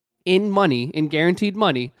in money, in guaranteed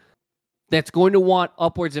money, that's going to want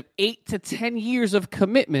upwards of 8 to 10 years of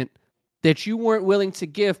commitment that you weren't willing to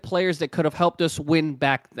give players that could have helped us win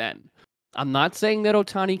back then. I'm not saying that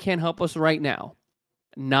Ohtani can't help us right now.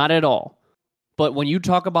 Not at all. But when you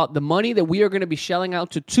talk about the money that we are going to be shelling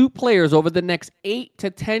out to two players over the next 8 to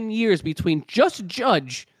 10 years between just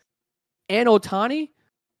Judge and Ohtani,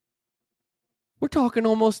 we're talking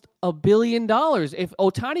almost $1 billion. If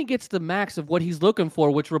Ohtani gets the max of what he's looking for,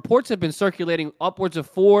 which reports have been circulating upwards of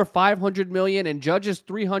 $500 million, and Judge's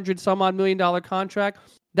 $300 some odd million contract,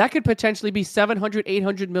 that could potentially be $700,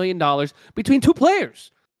 $800 million between two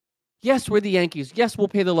players. Yes, we're the Yankees. Yes, we'll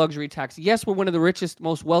pay the luxury tax. Yes, we're one of the richest,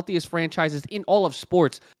 most wealthiest franchises in all of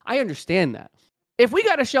sports. I understand that. If we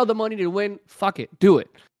got to shell the money to win, fuck it, do it.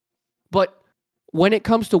 But when it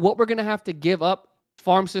comes to what we're going to have to give up,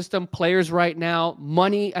 farm system, players right now,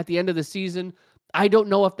 money at the end of the season, I don't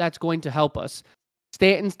know if that's going to help us.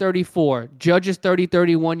 Stanton's 34. Judge is 30,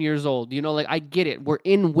 31 years old. I get it. We're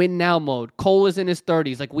in win now mode. Cole is in his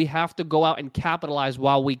 30s. We have to go out and capitalize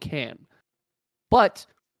while we can. But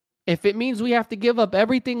if it means we have to give up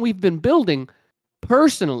everything we've been building,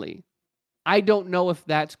 personally, I don't know if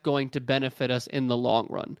that's going to benefit us in the long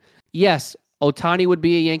run. Yes, Ohtani would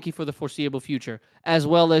be a Yankee for the foreseeable future, as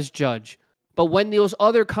well as Judge. But when those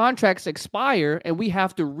other contracts expire and we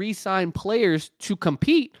have to re-sign players to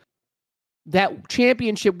compete, that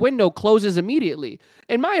championship window closes immediately.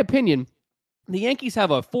 In my opinion, the Yankees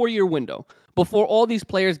have a 4-year window before all these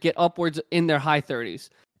players get upwards in their high 30s.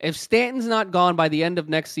 If Stanton's not gone by the end of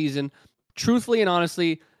next season, truthfully and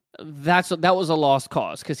honestly, that was a lost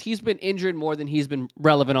cause because he's been injured more than he's been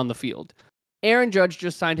relevant on the field. Aaron Judge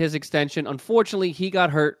just signed his extension. Unfortunately, he got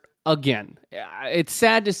hurt again. It's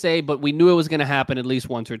sad to say, but we knew it was going to happen at least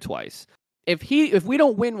once or twice. If we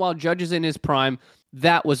don't win while Judge is in his prime,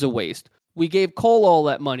 that was a waste. We gave Cole all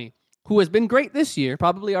that money, who has been great this year,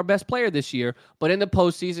 probably our best player this year, but in the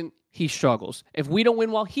postseason, he struggles. If we don't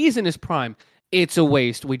win while he's in his prime, it's a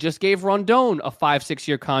waste. We just gave Rondon a 5-6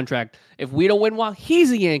 year contract. If we don't win while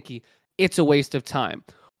he's a Yankee, it's a waste of time.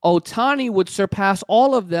 Ohtani would surpass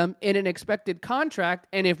all of them in an expected contract,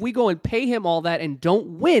 and if we go and pay him all that and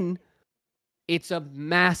don't win, it's a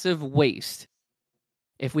massive waste.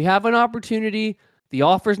 If we have an opportunity, the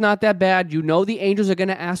offer's not that bad. The Angels are going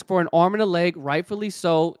to ask for an arm and a leg, rightfully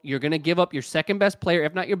so. You're going to give up your second best player,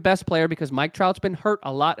 if not your best player, because Mike Trout's been hurt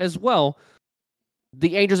a lot as well.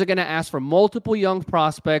 The Angels are going to ask for multiple young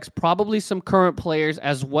prospects, probably some current players,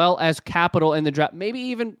 as well as capital in the draft, maybe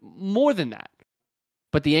even more than that.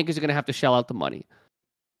 But the Yankees are going to have to shell out the money.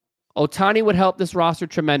 Ohtani would help this roster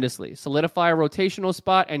tremendously, solidify a rotational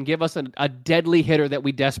spot, and give us a deadly hitter that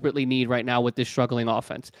we desperately need right now with this struggling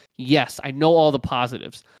offense. Yes, I know all the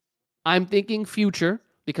positives. I'm thinking future.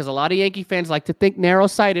 because a lot of Yankee fans like to think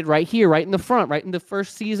narrow-sighted right here, right in the front, right in the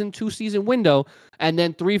first season, 2-season window, and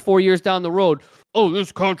then 3-4 years down the road, oh,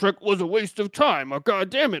 this contract was a waste of time. Oh, God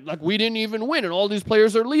damn it. Like, we didn't even win, and all these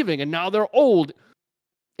players are leaving, and now they're old.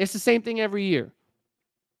 It's the same thing every year.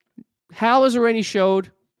 Hal has already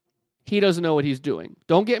showed he doesn't know what he's doing.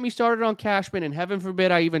 Don't get me started on Cashman, and heaven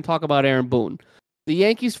forbid I even talk about Aaron Boone. The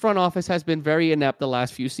Yankees front office has been very inept the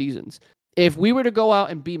last few seasons. If we were to go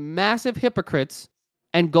out and be massive hypocrites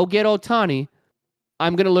and go get Ohtani,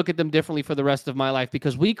 I'm going to look at them differently for the rest of my life,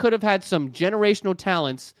 because we could have had some generational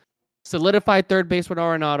talents, solidified third base with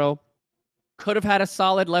Arenado, could have had a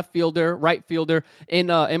solid left fielder, right fielder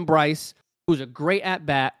in Bryce, who's a great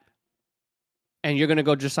at-bat, and you're going to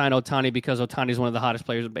go just sign Ohtani because Ohtani is one of the hottest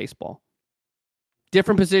players in baseball.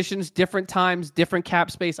 Different positions, different times, different cap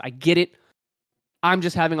space. I get it. I'm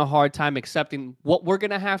just having a hard time accepting what we're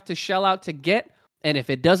going to have to shell out to get. And if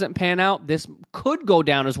it doesn't pan out, this could go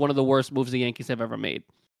down as one of the worst moves the Yankees have ever made.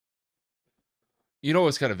 You know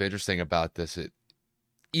what's kind of interesting about this?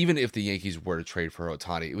 Even if the Yankees were to trade for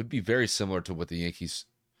Ohtani, it would be very similar to what the Yankees...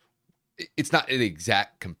 It's not an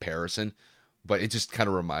exact comparison, but it just kind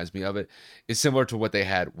of reminds me of it. It's similar to what they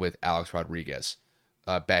had with Alex Rodriguez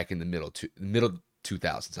back in the middle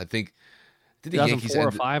 2000s. I think the 2004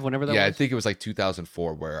 or 5, whenever that was. Yeah, I think it was like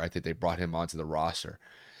 2004 where I think they brought him onto the roster.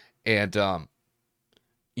 And,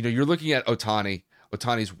 you're looking at Ohtani.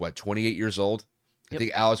 Ohtani's, 28 years old? Yep. I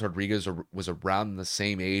think Alex Rodriguez was around the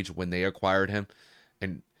same age when they acquired him.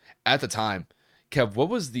 And at the time, Kev, what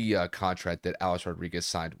was the contract that Alex Rodriguez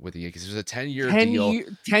signed with the Yankees? It was a 10-year deal.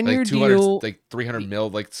 10-year deal. Like $300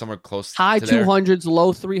 million, like somewhere close high to there. 200s,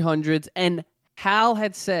 low 300s. And Hal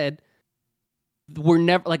had said, we're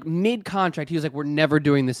never, like mid-contract, he was like, we're never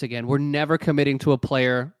doing this again. We're never committing to a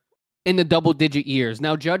player in the double-digit years.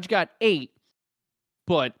 Now, Judge got 8,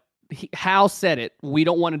 but Hal said it. We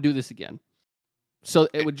don't want to do this again. So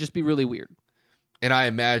it would just be really weird. And I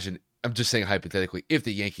imagine... I'm just saying hypothetically, if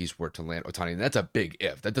the Yankees were to land Ohtani, and that's a big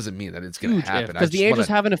if. That doesn't mean that it's going to happen. Because the Angels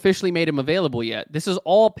haven't officially made him available yet. This is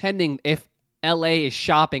all pending if LA is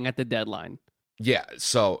shopping at the deadline. Yeah,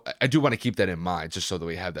 so I do want to keep that in mind, just so that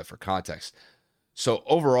we have that for context. So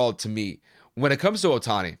overall, to me, when it comes to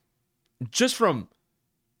Ohtani, just from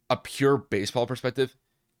a pure baseball perspective,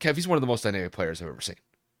 Kev, he's one of the most dynamic players I've ever seen.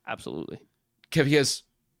 Absolutely. Kev, he has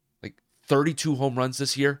like 32 home runs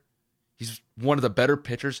this year. He's one of the better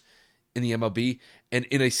pitchers in the MLB, and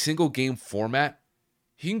in a single game format,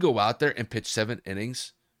 he can go out there and pitch 7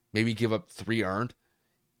 innings, maybe give up 3 earned,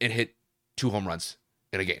 and hit 2 home runs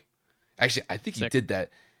in a game. Actually, I think he did that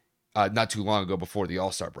not too long ago before the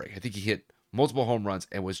All-Star break. I think he hit multiple home runs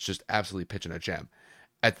and was just absolutely pitching a gem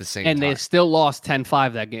at the same time. And they still lost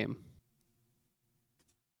 10-5 that game.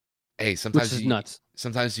 Hey, sometimes which is nuts.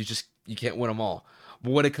 Sometimes you can't win them all.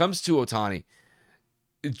 But when it comes to Ohtani,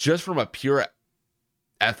 just from a pure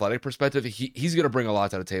athletic perspective, he's going to bring a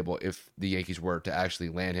lot to the table if the Yankees were to actually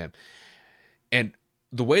land him. And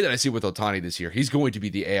the way that I see with Ohtani this year, he's going to be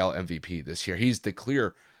the AL MVP this year. He's the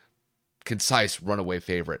clear, concise runaway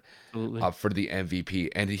favorite for the MVP,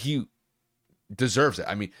 and he deserves it.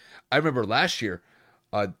 I mean, I remember last year,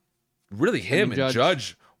 really him and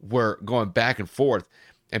Judge were going back and forth,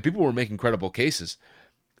 and people were making credible cases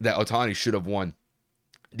that Ohtani should have won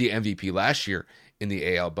the MVP last year in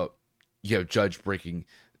the AL, but you have Judge breaking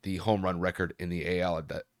the home run record in the AL,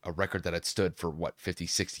 a record that had stood for 50,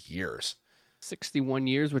 60 years. 61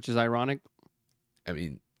 years, which is ironic. I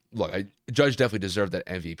mean, look, Judge definitely deserved that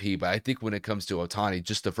MVP, but I think when it comes to Ohtani,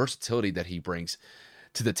 just the versatility that he brings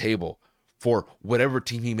to the table for whatever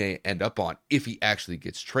team he may end up on, if he actually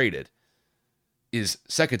gets traded, is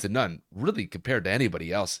second to none, really, compared to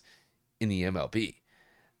anybody else in the MLB.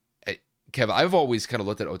 Kev, I've always kind of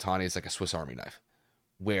looked at Ohtani as like a Swiss Army knife,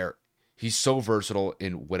 where he's so versatile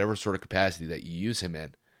in whatever sort of capacity that you use him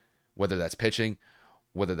in, whether that's pitching,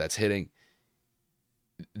 whether that's hitting.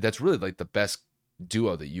 That's really like the best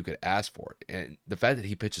duo that you could ask for. And the fact that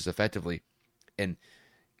he pitches effectively and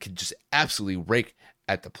can just absolutely rake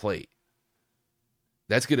at the plate,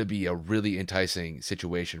 that's going to be a really enticing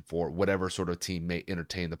situation for whatever sort of team may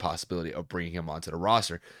entertain the possibility of bringing him onto the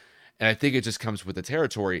roster. And I think it just comes with the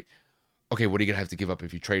territory. Okay, what are you going to have to give up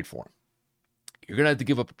if you trade for him? You're going to have to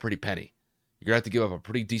give up a pretty penny. You're going to have to give up a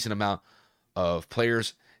pretty decent amount of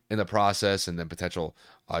players in the process, and then potential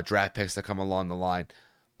draft picks that come along the line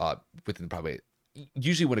within probably,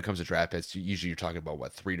 usually when it comes to draft picks, usually you're talking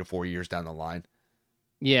about 3 to 4 years down the line.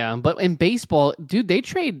 Yeah, but in baseball, dude, they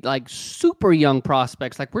trade like super young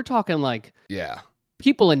prospects. Like we're talking like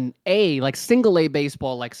people in like single A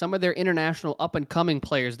baseball, like some of their international up and coming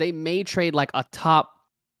players, they may trade like a top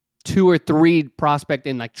 2 or 3 prospect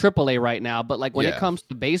in like AAA right now. But like when it Yeah. comes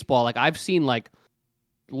to baseball, like I've seen like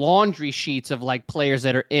laundry sheets of like players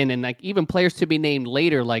that are in and like even players to be named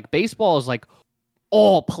later. Like baseball is like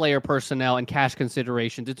all player personnel and cash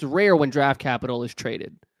considerations. It's rare when draft capital is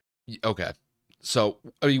traded. Okay. So,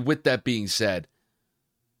 I mean, with that being said,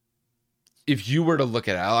 if you were to look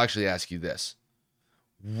at it, I'll actually ask you this.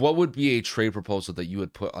 What would be a trade proposal that you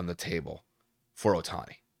would put on the table for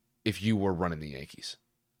Ohtani if you were running the Yankees?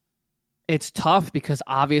 It's tough because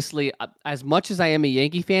obviously, as much as I am a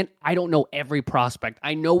Yankee fan, I don't know every prospect.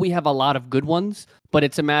 I know we have a lot of good ones, but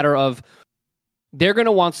it's a matter of they're going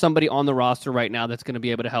to want somebody on the roster right now that's going to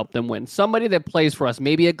be able to help them win. Somebody that plays for us,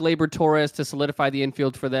 maybe a Gleyber Torres to solidify the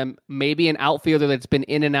infield for them, maybe an outfielder that's been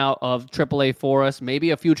in and out of AAA for us,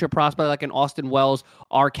 maybe a future prospect like an Austin Wells,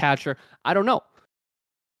 our catcher. I don't know.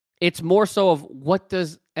 It's more so of what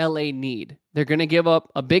does LA need? They're going to give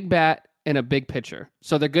up a big bat and a big pitcher.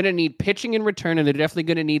 So they're going to need pitching in return, and they're definitely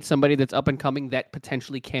going to need somebody that's up and coming that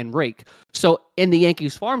potentially can rake. So in the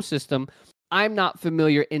Yankees farm system, I'm not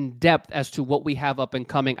familiar in depth as to what we have up and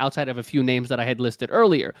coming outside of a few names that I had listed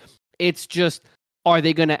earlier. It's just, are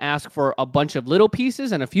they going to ask for a bunch of little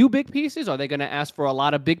pieces and a few big pieces? Are they going to ask for a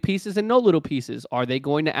lot of big pieces and no little pieces? Are they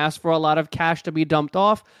going to ask for a lot of cash to be dumped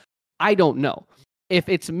off? I don't know. If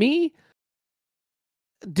it's me,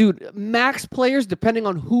 dude, max players, depending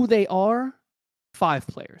on who they are, 5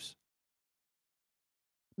 players.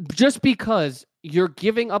 Just because you're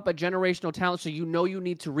giving up a generational talent, so you know you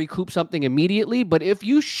need to recoup something immediately. But if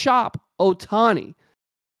you shop Ohtani,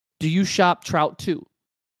 do you shop Trout too?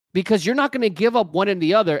 Because you're not going to give up one and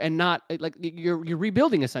the other and not like you're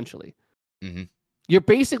rebuilding essentially. Mm-hmm. You're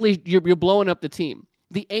basically you're blowing up the team.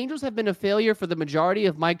 The Angels have been a failure for the majority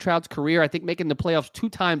of Mike Trout's career. I think making the playoffs 2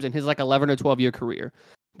 times in his like 11 or 12 year career.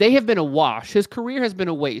 They have been a wash. His career has been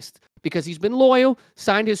a waste because he's been loyal,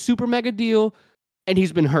 signed his super mega deal, and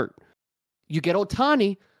he's been hurt. You get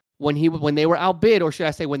Ohtani when they were outbid, or should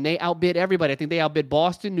I say when they outbid everybody. I think they outbid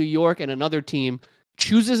Boston, New York, and another team.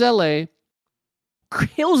 Chooses LA,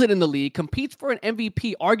 kills it in the league, competes for an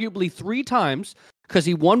MVP arguably 3 times because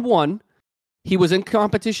he won 1. He was in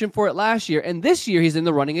competition for it last year, and this year he's in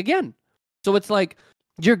the running again. So it's like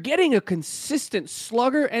you're getting a consistent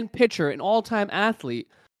slugger and pitcher, an all-time athlete.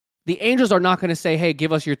 The Angels are not going to say, hey,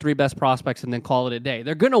 give us your 3 best prospects and then call it a day.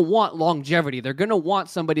 They're going to want longevity. They're going to want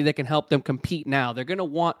somebody that can help them compete now. They're going to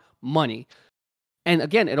want money. And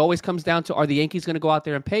again, it always comes down to, are the Yankees going to go out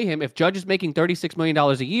there and pay him? If Judge is making $36 million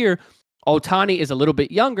a year, Ohtani is a little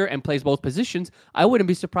bit younger and plays both positions, I wouldn't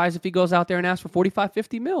be surprised if he goes out there and asks for 45,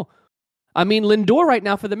 50 mil. I mean, Lindor right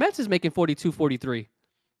now for the Mets is making 42, 43.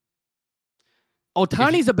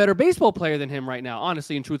 Ohtani's a better baseball player than him right now,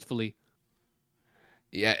 honestly and truthfully.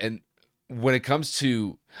 Yeah, and when it comes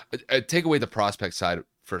to take away the prospect side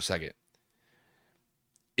for a second,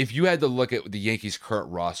 if you had to look at the Yankees'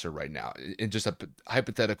 current roster right now in just a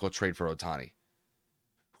hypothetical trade for Ohtani,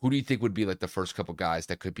 who do you think would be like the first couple guys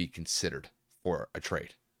that could be considered for a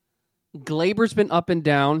trade? Glaber's been up and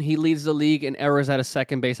down. He leads the league in errors at a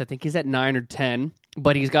second base. I think he's at 9 or 10,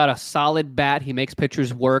 but he's got a solid bat. He makes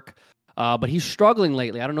pitchers work. But he's struggling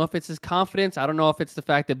lately. I don't know if it's his confidence. I don't know if it's the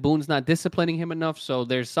fact that Boone's not disciplining him enough. So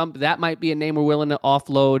that might be a name we're willing to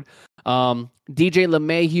offload. DJ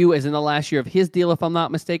LeMahieu is in the last year of his deal, if I'm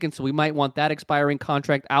not mistaken. So we might want that expiring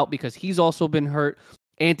contract out because he's also been hurt.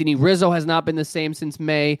 Anthony Rizzo has not been the same since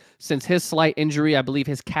May, since his slight injury, I believe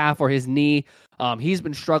his calf or his knee. He's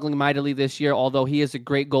been struggling mightily this year, although he is a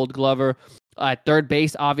great Gold Glover. At third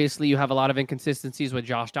base, obviously, you have a lot of inconsistencies with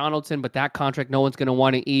Josh Donaldson, but that contract no one's going to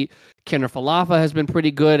want to eat. Kenner Falafa has been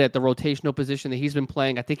pretty good at the rotational position that he's been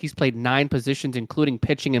playing. I think he's played 9 positions, including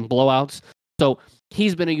pitching and blowouts. So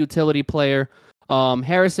he's been a utility player.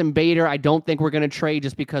 Harrison Bader, I don't think we're going to trade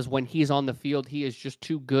just because when he's on the field, he is just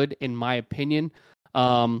too good, in my opinion.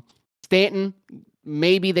 Stanton,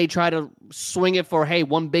 maybe they try to swing it for, hey,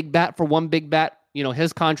 one big bat for one big bat. You know,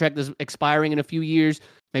 his contract is expiring in a few years.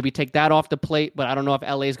 Maybe take that off the plate, but I don't know if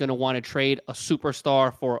LA is going to want to trade a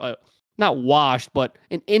superstar for a, not washed, but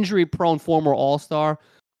an injury-prone former All-Star.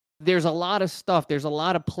 There's a lot of stuff. There's a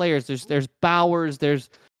lot of players. There's Bowers. There's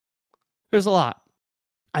a lot.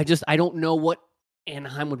 I don't know what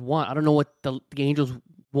Anaheim would want. I don't know what the Angels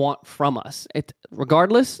want from us.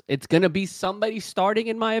 Regardless, it's going to be somebody starting,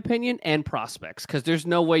 in my opinion, and prospects, because there's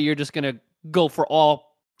no way you're just going to go for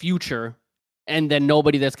all future and then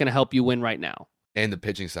nobody that's going to help you win right now. And the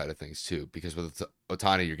pitching side of things, too, because with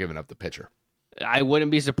Ohtani, you're giving up the pitcher. I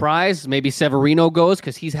wouldn't be surprised. Maybe Severino goes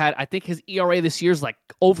because I think his ERA this year is like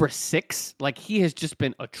over 6. Like, he has just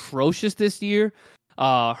been atrocious this year.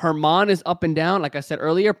 Herman is up and down. Like I said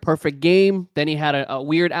earlier, perfect game. Then he had a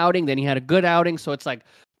weird outing. Then he had a good outing. So it's like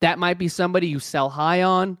that might be somebody you sell high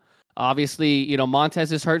on. Obviously,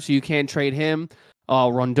 Montez is hurt, so you can't trade him.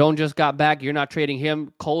 Rondon just got back. You're not trading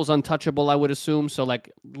him. Cole's untouchable, I would assume. So, like,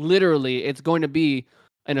 literally, it's going to be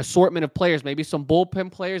an assortment of players. Maybe some bullpen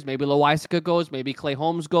players. Maybe Loaisiga goes. Maybe Clay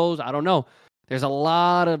Holmes goes. I don't know. There's a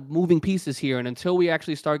lot of moving pieces here. And until we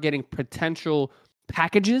actually start getting potential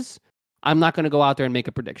packages, I'm not going to go out there and make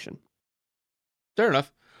a prediction. Fair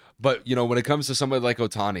enough. But, when it comes to somebody like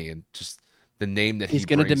Ohtani and just the name that he's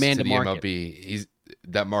going to demand to the market. MLB,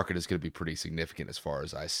 that market is going to be pretty significant as far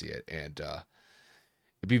as I see it. And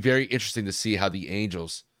it'd be very interesting to see how the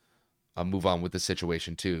Angels move on with the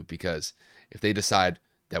situation too, because if they decide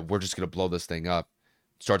that we're just going to blow this thing up,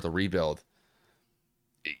 start the rebuild,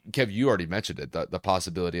 Kev, you already mentioned it, the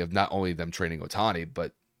possibility of not only them trading Ohtani,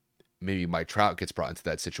 but maybe Mike Trout gets brought into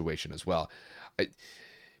that situation as well. It'd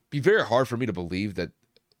be very hard for me to believe that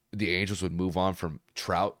the Angels would move on from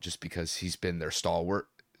Trout just because he's been their stalwart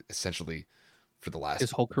essentially for the last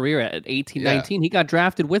his whole career. At 18, 19, he got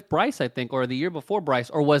drafted with Bryce, I think, or the year before Bryce,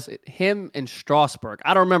 or was it him and Strasburg?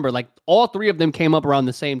 I don't remember. Like, all three of them came up around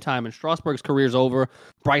the same time, and Strasburg's career's over.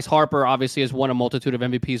 Bryce Harper obviously has won a multitude of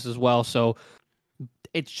MVPs as well, so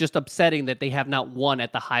it's just upsetting that they have not won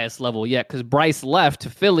at the highest level yet, because Bryce left to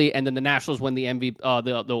Philly, and then the Nationals win the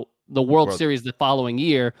MVP, the World Series the following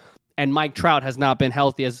year, and Mike Trout has not been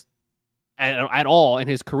healthy at all in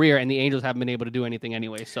his career, and the Angels haven't been able to do anything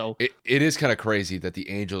anyway. So it is kind of crazy that the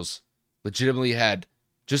Angels legitimately had,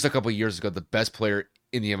 just a couple of years ago, the best player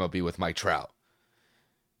in the MLB with Mike Trout.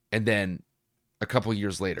 And then a couple of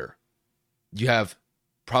years later, you have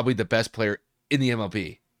probably the best player in the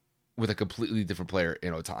MLB with a completely different player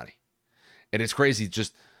in Ohtani. And it's crazy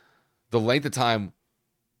just the length of time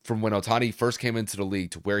from when Ohtani first came into the league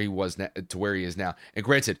to where he was to where he is now. And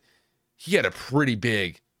granted, he had a pretty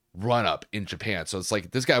big run up in Japan. So it's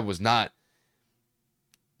like this guy was not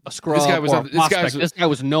a scrub. This guy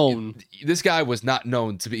was known. This guy was not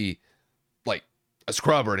known to be like a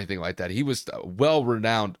scrub or anything like that. He was a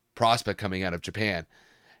well-renowned prospect coming out of Japan,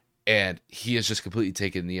 and he has just completely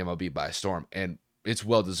taken the MLB by storm, and it's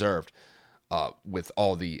well deserved with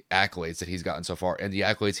all the accolades that he's gotten so far, and the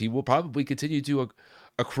accolades he will probably continue to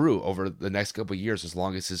accrue over the next couple of years as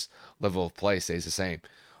long as his level of play stays the same.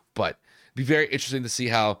 But be very interesting to see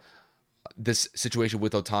how this situation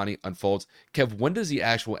with Ohtani unfolds. Kev, when does the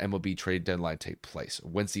actual MLB trade deadline take place?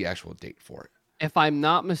 When's the actual date for it? If I'm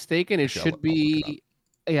not mistaken, it should be.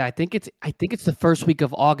 Yeah, I think it's the first week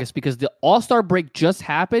of August, because the All-Star break just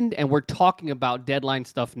happened and we're talking about deadline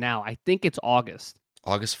stuff now. I think it's August.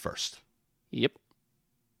 August 1st. Yep.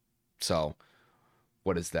 So,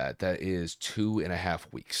 what is that? That is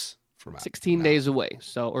 2.5 weeks from 16 days away.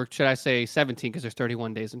 So, or should I say 17, because there's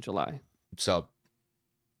 31 days in July. So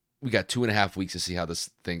we got 2.5 weeks to see how this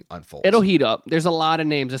thing unfolds. It'll heat up. There's a lot of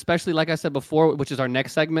names, especially like I said before, which is our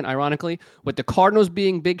next segment, ironically, with the Cardinals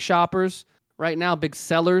being big shoppers right now, big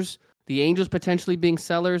sellers, the Angels potentially being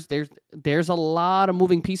sellers. There's a lot of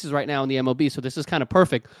moving pieces right now in the MLB, so this is kind of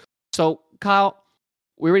perfect. So, Kyle,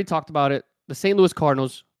 we already talked about it. The St. Louis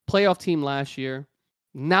Cardinals, playoff team last year.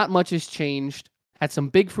 Not much has changed. Had some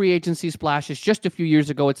big free agency splashes just a few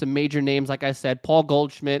years ago. It's some major names, like I said, Paul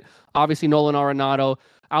Goldschmidt, obviously Nolan Arenado,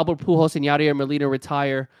 Albert Pujols and Yadier Molina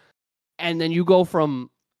retire. And then you go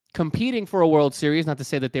from competing for a World Series, not to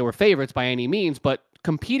say that they were favorites by any means, but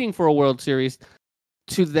competing for a World Series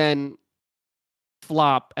to then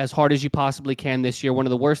flop as hard as you possibly can this year. One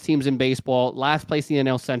of the worst teams in baseball, last place in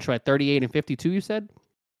the NL Central at 38-52, you said?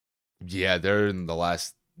 Yeah, they're in the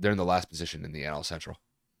last position in the NL Central.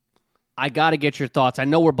 I got to get your thoughts. I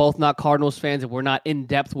know we're both not Cardinals fans and we're not in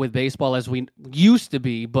depth with baseball as we used to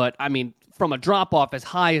be, but I mean, from a drop-off as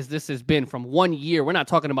high as this has been from 1 year, we're not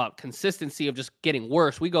talking about consistency of just getting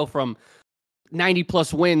worse. We go from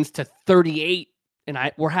 90-plus wins to 38, and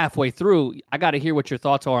we're halfway through. I got to hear what your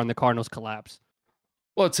thoughts are on the Cardinals' collapse.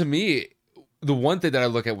 Well, to me, the one thing that I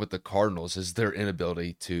look at with the Cardinals is their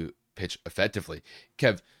inability to pitch effectively.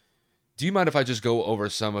 Kev, do you mind if I just go over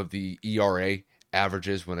some of the ERA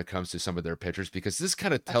averages when it comes to some of their pitchers? Because this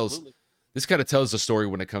kind of tells the story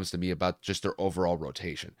when it comes to me about just their overall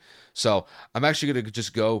rotation. So I'm actually going to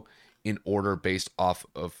just go in order based off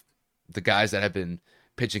of the guys that have been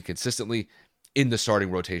pitching consistently in the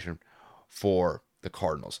starting rotation for the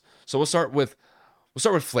Cardinals. So we'll start with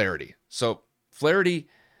Flaherty. So Flaherty,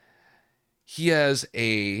 he has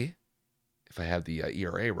if I have the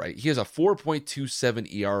ERA right, he has a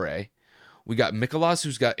 4.27 ERA. We got Mikolas,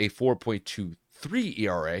 who's got a 4.23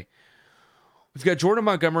 ERA. We've got Jordan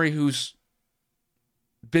Montgomery, who's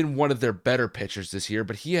been one of their better pitchers this year,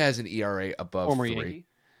 but he has an ERA above Former 3. Yankee.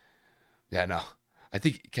 Yeah, no. I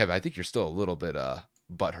think, Kevin, I think you're still a little bit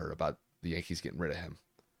butthurt about the Yankees getting rid of him,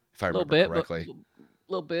 if I remember correctly. A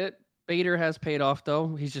little bit. Bader has paid off,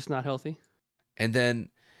 though. He's just not healthy. And then,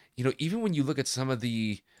 even when you look at some of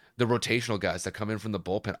the rotational guys that come in from the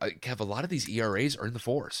bullpen, Kev, a lot of these ERAs are in the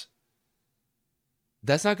 4s.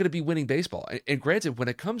 That's not going to be winning baseball. And granted, when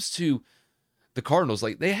it comes to the Cardinals,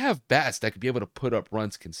 like, they have bats that could be able to put up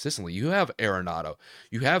runs consistently. You have Arenado,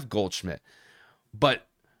 you have Goldschmidt, but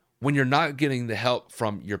when you're not getting the help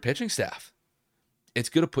from your pitching staff, it's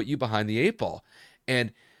going to put you behind the 8 ball.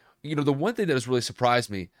 And, the one thing that has really surprised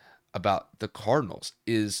me about the Cardinals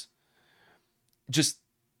is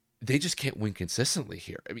they just can't win consistently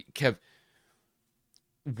here. I mean, Kev,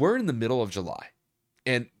 we're in the middle of July,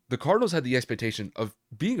 and the Cardinals had the expectation of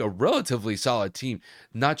being a relatively solid team,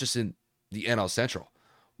 not just in the NL Central,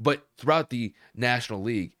 but throughout the National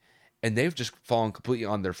League. And they've just fallen completely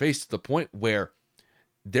on their face to the point where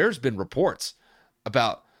there's been reports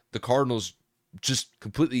about the Cardinals just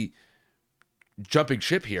completely jumping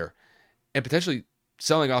ship here and potentially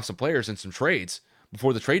selling off some players in some trades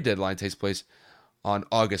before the trade deadline takes place on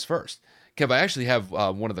August 1st. Kev, I actually have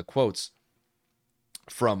one of the quotes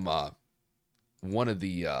from one of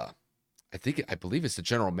the, I believe it's the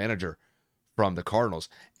general manager from the Cardinals,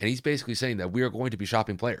 and he's basically saying that we are going to be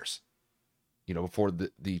shopping players, before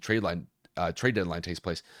the trade deadline takes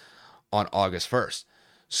place on August 1st.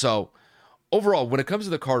 So overall, when it comes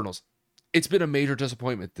to the Cardinals, it's been a major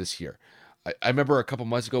disappointment this year. I remember a couple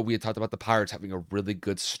months ago, we had talked about the Pirates having a really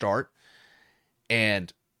good start,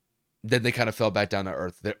 and then they kind of fell back down to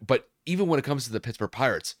earth. But even when it comes to the Pittsburgh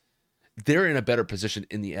Pirates, they're in a better position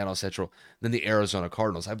in the NL Central than the Arizona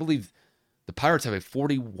Cardinals. I believe the Pirates have a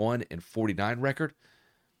 41-49 record,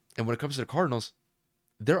 and when it comes to the Cardinals,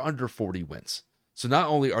 they're under 40 wins. So not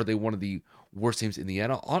only are they one of the worst teams in the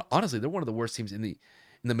NL, honestly, they're one of the worst teams in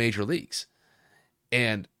the major leagues.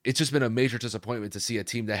 And it's just been a major disappointment to see a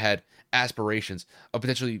team that had aspirations of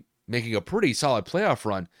potentially making a pretty solid playoff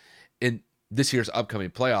run in this year's upcoming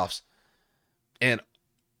playoffs, and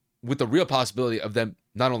with the real possibility of them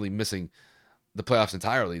not only missing the playoffs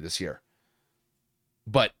entirely this year,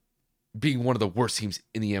 but being one of the worst teams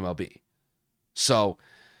in the MLB. So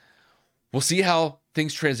we'll see how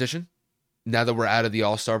things transition now that we're out of the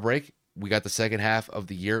All-Star break. We got the second half of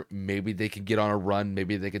the year. Maybe they can get on a run.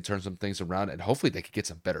 Maybe they can turn some things around, and hopefully they could get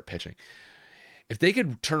some better pitching. If they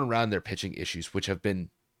could turn around their pitching issues, which have been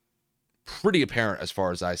pretty apparent as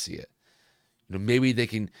far as I see it, maybe they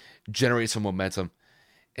can generate some momentum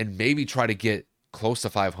and maybe try to get close to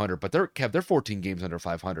 500. But they're 14 games under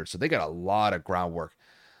 500, so they got a lot of groundwork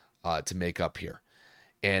to make up here.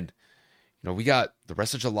 And we got the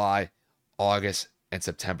rest of July, August, and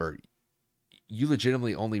September. You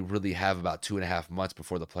legitimately only really have about 2.5 months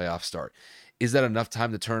before the playoffs start. Is that enough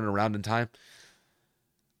time to turn it around in time?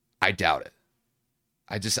 I doubt it.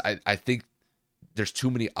 I think there's too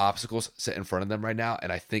many obstacles set in front of them right now.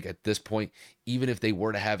 And I think at this point, even if they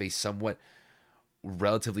were to have a somewhat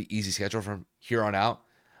relatively easy schedule from here on out,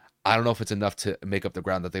 I don't know if it's enough to make up the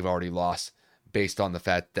ground that they've already lost based on the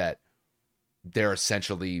fact that they're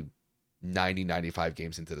essentially 95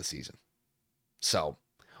 games into the season. So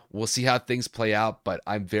we'll see how things play out, but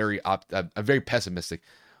I'm very pessimistic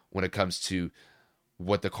when it comes to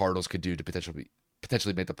what the Cardinals could do to potentially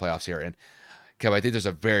make the playoffs here. And Kev, I think there's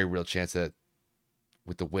a very real chance that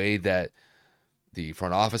with the way that the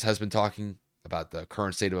front office has been talking about the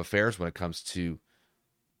current state of affairs when it comes to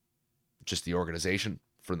just the organization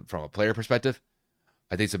from a player perspective,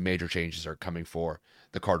 I think some major changes are coming for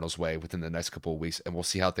the Cardinals' way within the next couple of weeks, and we'll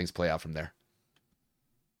see how things play out from there.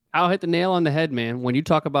 I'll hit the nail on the head, man. When you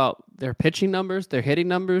talk about their pitching numbers, their hitting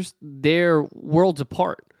numbers, they're worlds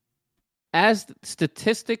apart. As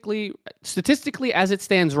statistically as it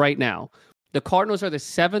stands right now, the Cardinals are the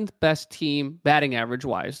 7th best team batting average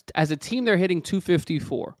wise. As a team, they're hitting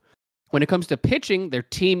 .254. When it comes to pitching, their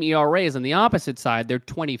team ERA is on the opposite side. They're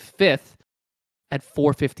 25th at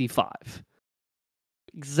 .455.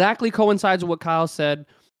 Exactly coincides with what Kyle said.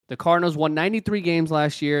 The Cardinals won 93 games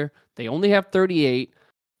last year. They only have 38.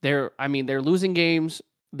 They're losing games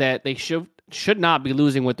that they should not be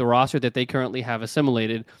losing with the roster that they currently have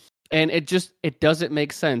assimilated. And it doesn't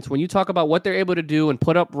make sense. When you talk about what they're able to do and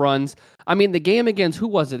put up runs, the game against, who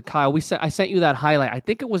was it, Kyle? I sent you that highlight. I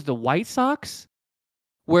think it was the White Sox,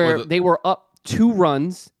 where they were up 2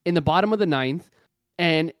 runs in the bottom of the 9th,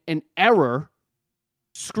 and an error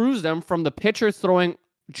screws them from the pitcher throwing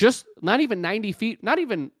just not even 90 feet, not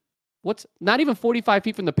even 45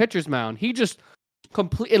 feet from the pitcher's mound. He just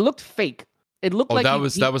it looked fake. It looked Oh, like that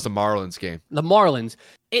was the Marlins game. The Marlins.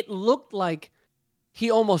 It looked like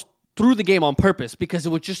he almost threw the game on purpose because it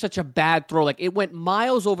was just such a bad throw. Like it went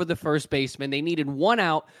miles over the first baseman. They needed one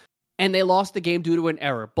out, and they lost the game due to an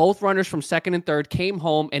error. Both runners from second and third came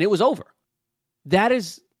home, and it was over. That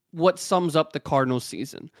is what sums up the Cardinals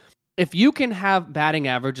season. If you can have batting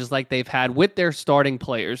averages like they've had with their starting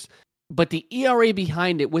players, but the ERA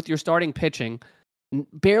behind it with your starting pitching,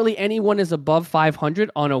 barely anyone is above 500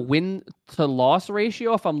 on a win to loss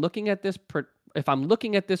ratio. If I'm looking at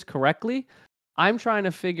this correctly, I'm trying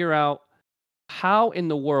to figure out how in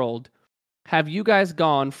the world have you guys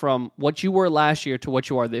gone from what you were last year to what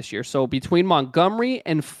you are this year. So between Montgomery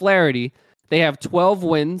and Flaherty, they have 12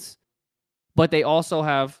 wins, but they also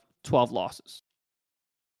have 12 losses.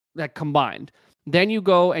 That combined. Then you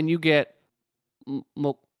go and you get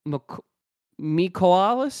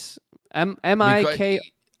Mikolas, M-I-K.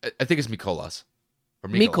 I think it's Mikolas. Or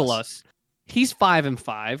Mikolas. He's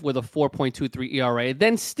 5-5 with a 4.23 ERA.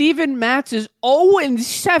 Then Steven Matz is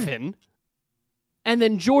 0-7. And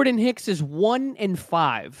then Jordan Hicks is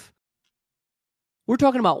 1-5. We're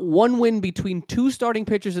talking about one win between two starting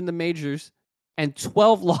pitchers in the majors and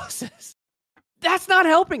 12 losses. That's not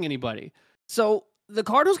helping anybody. So the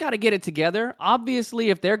Cardinals got to get it together. Obviously,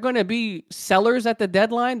 if they're going to be sellers at the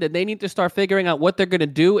deadline, then they need to start figuring out what they're going to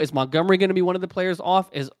do. Is Montgomery going to be one of the players off?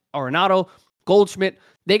 Is Arenado, Goldschmidt?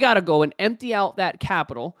 They got to go and empty out that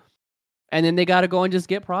capital, and then they got to go and just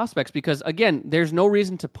get prospects because, again, there's no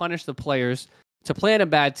reason to punish the players to plan a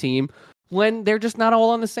bad team when they're just not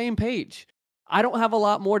all on the same page. I don't have a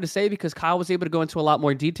lot more to say because Kyle was able to go into a lot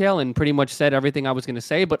more detail and pretty much said everything I was going to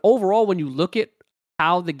say. But overall, when you look at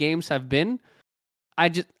how the games have been,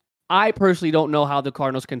 I personally don't know how the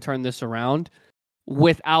Cardinals can turn this around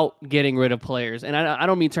without getting rid of players. And I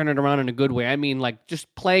don't mean turn it around in a good way. I mean like just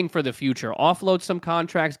playing for the future. Offload some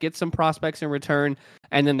contracts, get some prospects in return,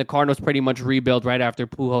 and then the Cardinals pretty much rebuild right after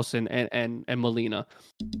Pujols and Molina.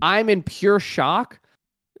 I'm in pure shock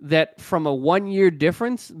that from a 1-year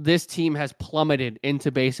difference, this team has plummeted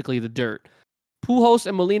into basically the dirt. Pujols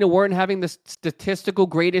and Molina weren't having the statistical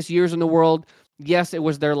greatest years in the world. Yes, it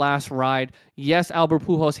was their last ride. Yes, Albert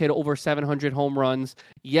Pujols hit over 700 home runs.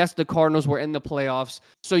 Yes, the Cardinals were in the playoffs.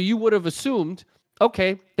 So you would have assumed,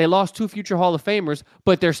 okay, they lost 2 future Hall of Famers,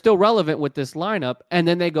 but they're still relevant with this lineup. And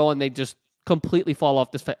then they go and they just completely fall off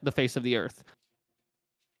the face of the earth.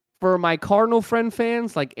 For my Cardinal friend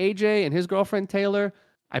fans like AJ and his girlfriend Taylor,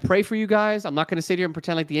 I pray for you guys. I'm not going to sit here and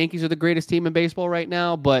pretend like the Yankees are the greatest team in baseball right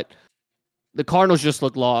now, but the Cardinals just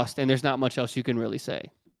look lost, and there's not much else you can really say.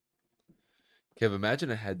 Kev, imagine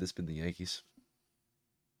had this been the Yankees.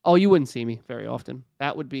 Oh, you wouldn't see me very often.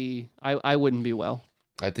 That would be I wouldn't be well.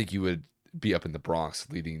 I think you would be up in the Bronx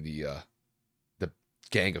leading the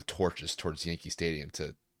gang of torches towards Yankee Stadium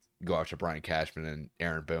to go after Brian Cashman and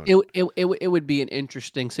Aaron Boone. It would be an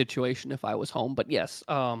interesting situation if I was home. But yes,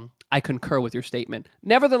 I concur with your statement.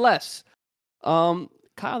 Nevertheless, Kyle,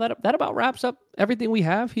 that about wraps up everything we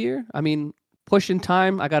have here. I mean, pushing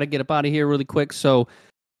time. I got to get up out of here really quick. So,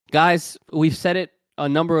 guys, we've said it a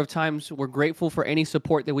number of times. We're grateful for any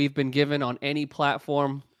support that we've been given on any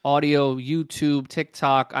platform, audio, YouTube,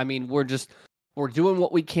 TikTok. I mean, we're doing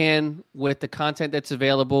what we can with the content that's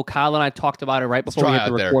available. Kyle and I talked about it right before we hit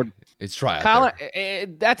the record. It's dry out Kyle, there.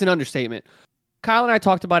 That's an understatement. Kyle and I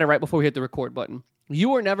talked about it right before we hit the record button.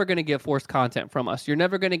 You are never going to get forced content from us. You're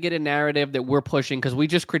never going to get a narrative that we're pushing because we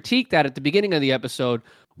just critiqued that at the beginning of the episode.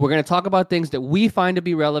 We're going to talk about things that we find to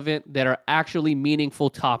be relevant, that are actually meaningful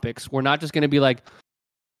topics. We're not just going to be like,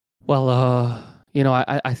 well,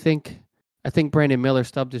 I think Brandon Miller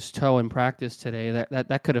stubbed his toe in practice today.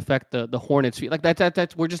 That could affect the Hornets. Like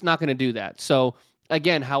that's we're just not going to do that. So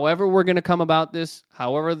again, however we're going to come about this,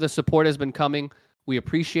 however the support has been coming, we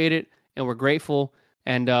appreciate it and we're grateful.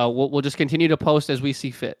 And we'll just continue to post as we see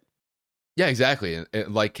fit. Yeah, exactly.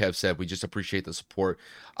 And like Kev said, we just appreciate the support.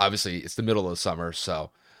 Obviously, it's the middle of the summer, so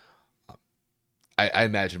I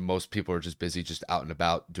imagine most people are just busy, just out and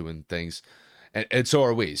about doing things. And so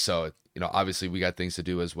are we. So, obviously we got things to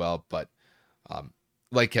do as well. But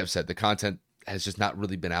like Kev said, the content has just not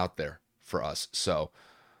really been out there for us. So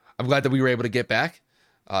I'm glad that we were able to get back,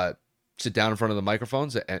 sit down in front of the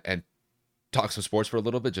microphones and talk some sports for a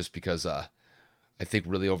little bit just because I think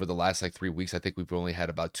really over the last 3 weeks, I think we've only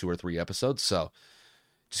had about 2 or 3 episodes. So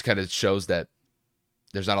just kind of shows that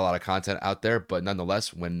there's not a lot of content out there, but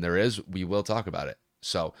nonetheless, when there is, we will talk about it.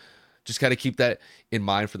 So just kind of keep that in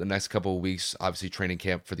mind for the next couple of weeks. Obviously, training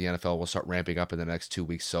camp for the NFL will start ramping up in the next 2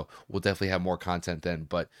 weeks. So we'll definitely have more content then,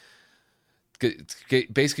 but it's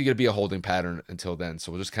basically going to be a holding pattern until then.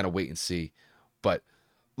 So we'll just kind of wait and see. But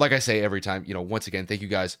like I say every time, once again, thank you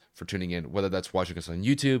guys for tuning in, whether that's watching us on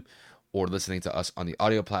YouTube or listening to us on the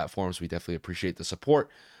audio platforms. We definitely appreciate the support.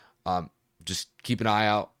 Just keep an eye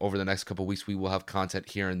out over the next couple of weeks. We will have content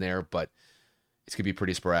here and there, but it's going to be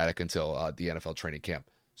pretty sporadic until the NFL training camp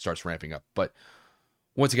starts ramping up. But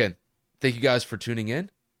once again, thank you guys for tuning in.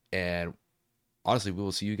 And honestly, we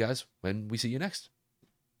will see you guys when we see you next.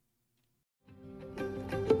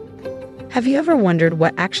 Have you ever wondered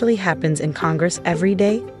what actually happens in Congress every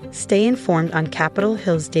day? Stay informed on Capitol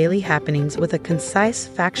Hill's daily happenings with a concise,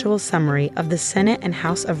 factual summary of the Senate and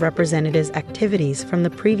House of Representatives activities from the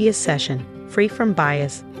previous session, free from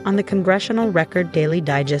bias, on the Congressional Record Daily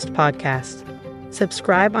Digest podcast.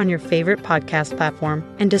 Subscribe on your favorite podcast platform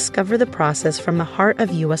and discover the process from the heart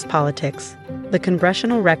of U.S. politics. The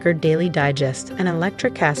Congressional Record Daily Digest, an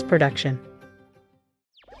Electricast production.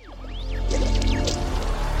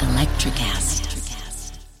 Electricast.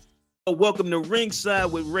 Welcome to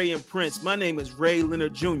Ringside with Ray and Prince. My name is Ray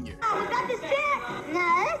Leonard Jr. Oh, is that the set?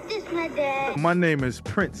 No, that's just my dad. My name is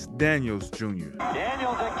Prince Daniels Jr.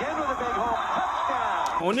 Daniels again with a big home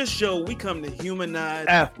touchdown. On this show, we come to humanize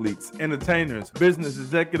Athletes, entertainers, business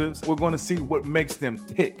executives. We're going to see what makes them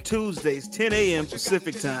tick. Tuesdays, 10 a.m.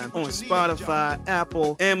 Pacific time on Spotify,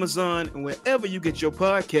 Apple, Amazon, and wherever you get your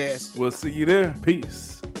podcasts. We'll see you there.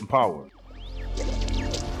 Peace and power.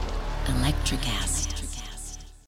 Electricast.